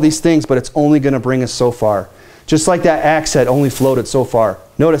do all these things, but it's only going to bring us so far. Just like that axe head only floated so far.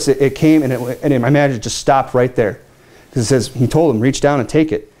 Notice it came, and I imagine it just stopped right there. Because it says, he told him, "Reach down and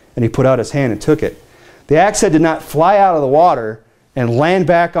take it." And he put out his hand and took it. The axe head did not fly out of the water and land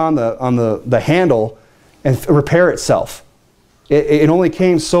back on the handle and repair itself. It only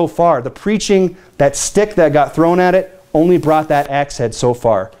came so far. The preaching, that stick that got thrown at it, only brought that axe head so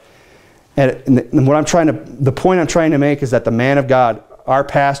far. And the point I'm trying to make is that the man of God, our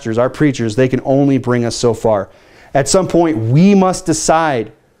pastors, our preachers, they can only bring us so far. At some point, we must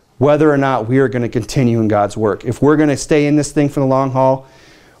decide whether or not we are going to continue in God's work. If we're going to stay in this thing for the long haul,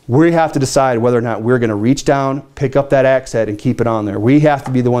 we have to decide whether or not we're going to reach down, pick up that axe head, and keep it on there. We have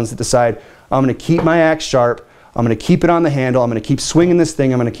to be the ones that decide, I'm going to keep my axe sharp, I'm going to keep it on the handle, I'm going to keep swinging this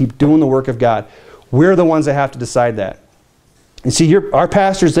thing, I'm going to keep doing the work of God. We're the ones that have to decide that. And see, our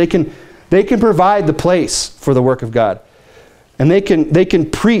pastors, they can provide the place for the work of God. And they can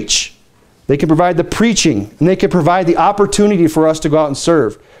preach. They can provide the preaching, and they can provide the opportunity for us to go out and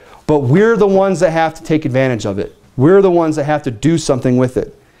serve. But we're the ones that have to take advantage of it. We're the ones that have to do something with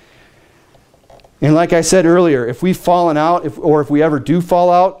it. And like I said earlier, if we've fallen out, or if we ever do fall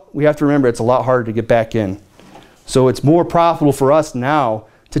out, we have to remember it's a lot harder to get back in. So it's more profitable for us now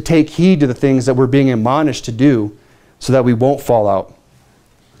to take heed to the things that we're being admonished to do so that we won't fall out.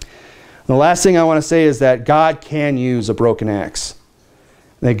 And the last thing I want to say is that God can use a broken axe.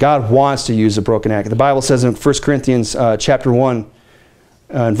 That God wants to use a broken axe. The Bible says in 1 Corinthians chapter 1,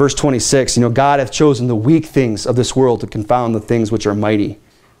 in verse 26, God hath chosen the weak things of this world to confound the things which are mighty.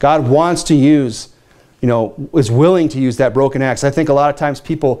 God wants to use, is willing to use that broken axe. I think a lot of times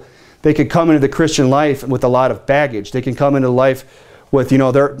people, they could come into the Christian life with a lot of baggage. They can come into life with,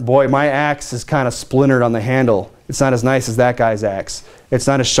 boy, my axe is kind of splintered on the handle. It's not as nice as that guy's axe. It's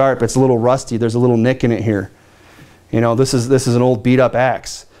not as sharp. It's a little rusty. There's a little nick in it here. This is an old beat up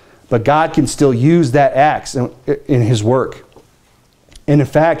axe. But God can still use that axe in His work. And in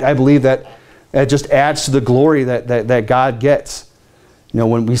fact, I believe that it just adds to the glory that God gets.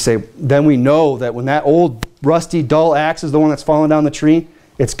 When we say, then we know that when that old rusty dull axe is the one that's falling down the tree,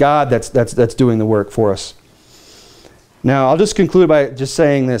 it's God that's doing the work for us. Now, I'll just conclude by just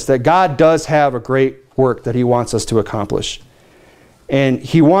saying this, that God does have a great work that He wants us to accomplish. And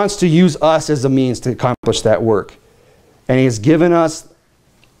He wants to use us as a means to accomplish that work. And He has given us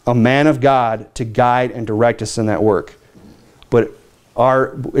a man of God to guide and direct us in that work. But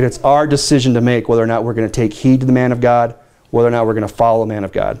it's our decision to make whether or not we're going to take heed to the man of God, whether or not we're going to follow the man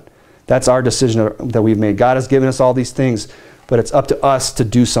of God. That's our decision that we've made. God has given us all these things, but it's up to us to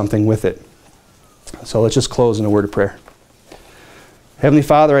do something with it. So let's just close in a word of prayer. Heavenly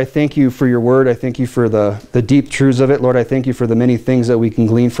Father, I thank You for Your word. I thank You for the deep truths of it. Lord, I thank You for the many things that we can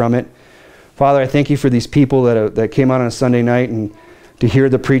glean from it. Father, I thank You for these people that came out on a Sunday night and to hear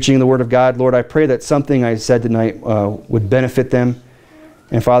the preaching of the Word of God. Lord, I pray that something I said tonight would benefit them.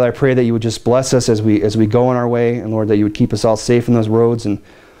 And Father, I pray that You would just bless us as we go on our way. And Lord, that You would keep us all safe in those roads. And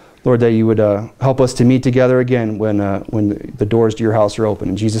Lord, that You would help us to meet together again when the doors to Your house are open.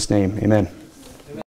 In Jesus' name, amen.